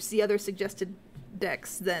decks or see other suggested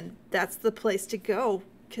decks, then that's the place to go,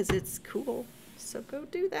 because it's cool. So go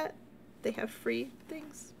do that. They have free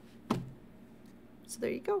things. So there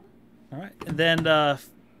you go. All right. And then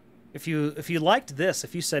if you liked this,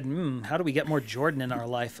 if you said, how do we get more Jordan in our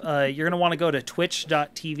life? You're going to want to go to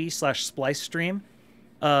twitch.tv/splicestream.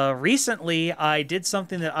 Recently, I did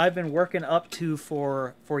something that I've been working up to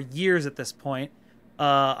for years at this point.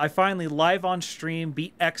 I finally live on stream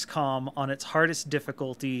beat XCOM on its hardest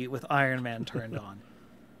difficulty with Iron Man turned on.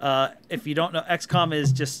 If you don't know, XCOM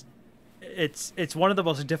is just it's one of the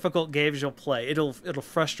most difficult games you'll play. It'll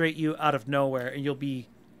frustrate you out of nowhere, and you'll be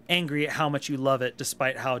angry at how much you love it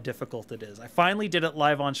despite how difficult it is. I finally did it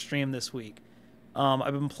live on stream this week.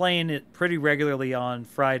 I've been playing it pretty regularly on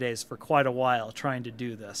Fridays for quite a while, trying to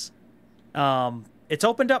do this. It's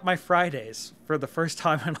opened up my Fridays for the first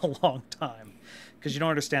time in a long time, because you don't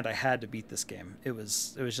understand, I had to beat this game. It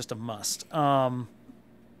was just a must.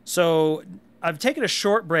 So I've taken a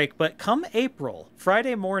short break, but come April,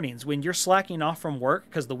 Friday mornings, when you're slacking off from work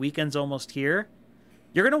because the weekend's almost here,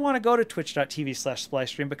 you're going to want to go to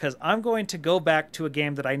twitch.tv/splicestream, because I'm going to go back to a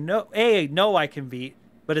game that I know I can beat,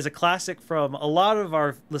 but is a classic from a lot of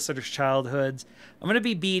our listeners' childhoods. I'm going to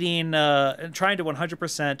be beating, trying to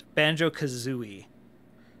 100% Banjo-Kazooie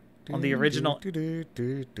on the original.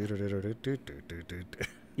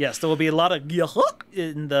 Yes, there will be a lot of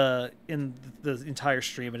in the entire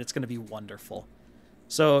stream, and it's going to be wonderful.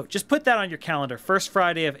 So just put that on your calendar. First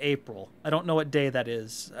Friday of April. I don't know what day that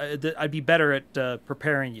is. I'd be better at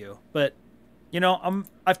preparing you. But,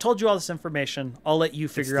 I've told you all this information. I'll let you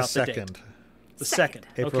figure out the date. The 2nd.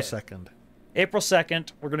 April 2nd. April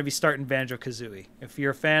 2nd, we're going to be starting Banjo-Kazooie. If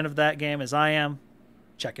you're a fan of that game, as I am,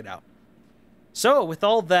 check it out. So, with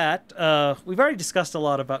all that, we've already discussed a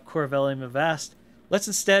lot about Koravellium Avast. Let's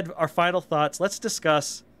instead, our final thoughts, let's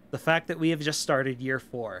discuss the fact that we have just started year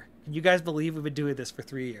 4. Can you guys believe we've been doing this for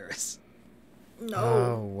 3 years? No.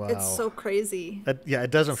 Oh, wow. It's so crazy. Yeah,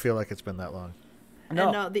 it doesn't feel like it's been that long. No.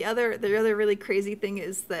 And no, the other really crazy thing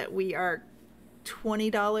is that we are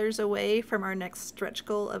 $20 away from our next stretch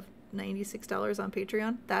goal of $96 on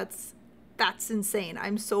Patreon. That's insane.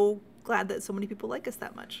 I'm so glad that so many people like us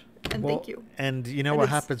that much. And thank you. And you know what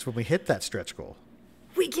happens when we hit that stretch goal?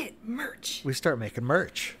 We get merch. We start making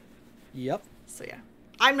merch. Yep. So yeah.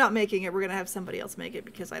 I'm not making it. We're going to have somebody else make it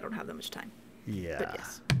because I don't have that much time. Yeah. But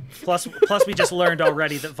yes. Plus we just learned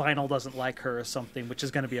already that Vinyl doesn't like her or something, which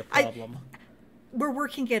is going to be a problem. We're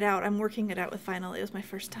working it out. I'm working it out with Vinyl. It was my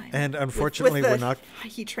first time. And unfortunately, with we're not.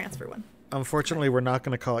 Heat transfer one. Unfortunately, we're not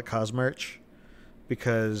going to call it Cosmerch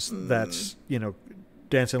because that's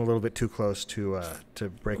dancing a little bit too close to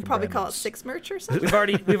breaking. We'll probably call it Brandon's. Six Merch or something.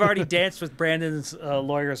 We've already danced with Brandon's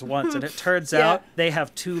lawyers once, and it turns out they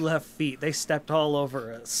have 2 left feet. They stepped all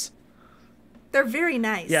over us. They're very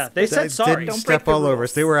nice. Yeah, they said sorry. Didn't step all over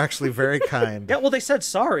us. They were actually very kind. Yeah, well, they said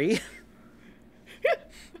sorry.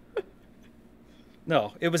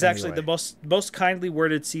 No, it was actually the most kindly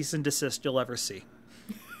worded cease and desist you'll ever see.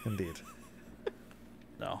 Indeed.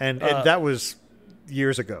 No, and that was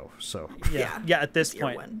years ago. So yeah. At this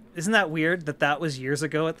point, isn't that weird that was years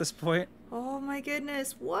ago at this point? Oh my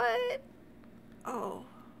goodness! What? Oh,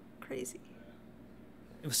 crazy.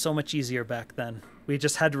 It was so much easier back then. We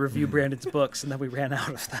just had to review Brandon's books, and then we ran out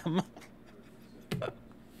of them.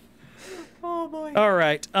 Oh boy! All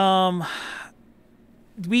right.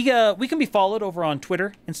 We can be followed over on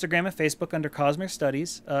Twitter, Instagram, and Facebook under Cosmere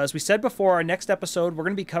Studies. As we said before, our next episode, we're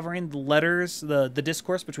going to be covering the letters, the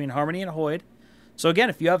discourse between Harmony and Hoid. So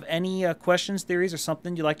again, if you have any questions, theories, or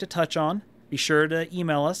something you'd like to touch on, be sure to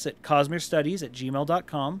email us at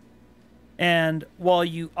cosmerestudies@gmail.com. And while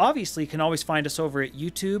you obviously can always find us over at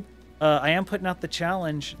YouTube, I am putting out the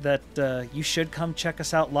challenge that you should come check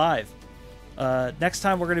us out live. Next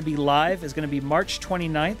time we're going to be live is going to be March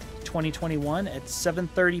 29th, 2021 at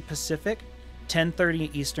 7:30 Pacific,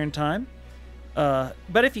 10:30 Eastern Time.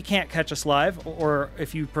 But if you can't catch us live, or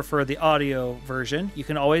if you prefer the audio version, you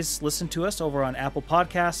can always listen to us over on Apple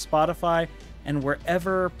Podcasts, Spotify, and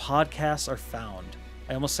wherever podcasts are found.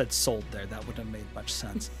 I almost said sold there. That wouldn't have made much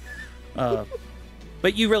sense.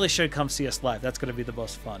 But you really should come see us live. That's going to be the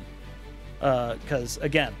most fun. Because,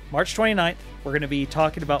 again, March 29th, we're going to be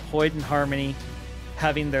talking about Hoid and Harmony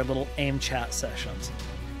having their little AIM chat sessions.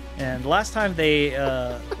 And last time they,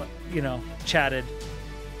 chatted,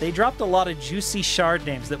 they dropped a lot of juicy shard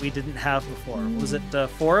names that we didn't have before. Was it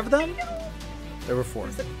 4 of them? there were 4.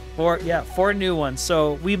 4 new ones.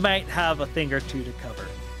 So we might have a thing or two to cover.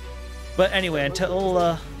 But anyway, until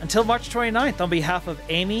March 29th, on behalf of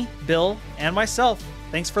Amy, Bill, and myself,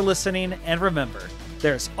 thanks for listening. And remember,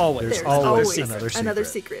 there's always another secret. Another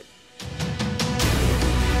secret.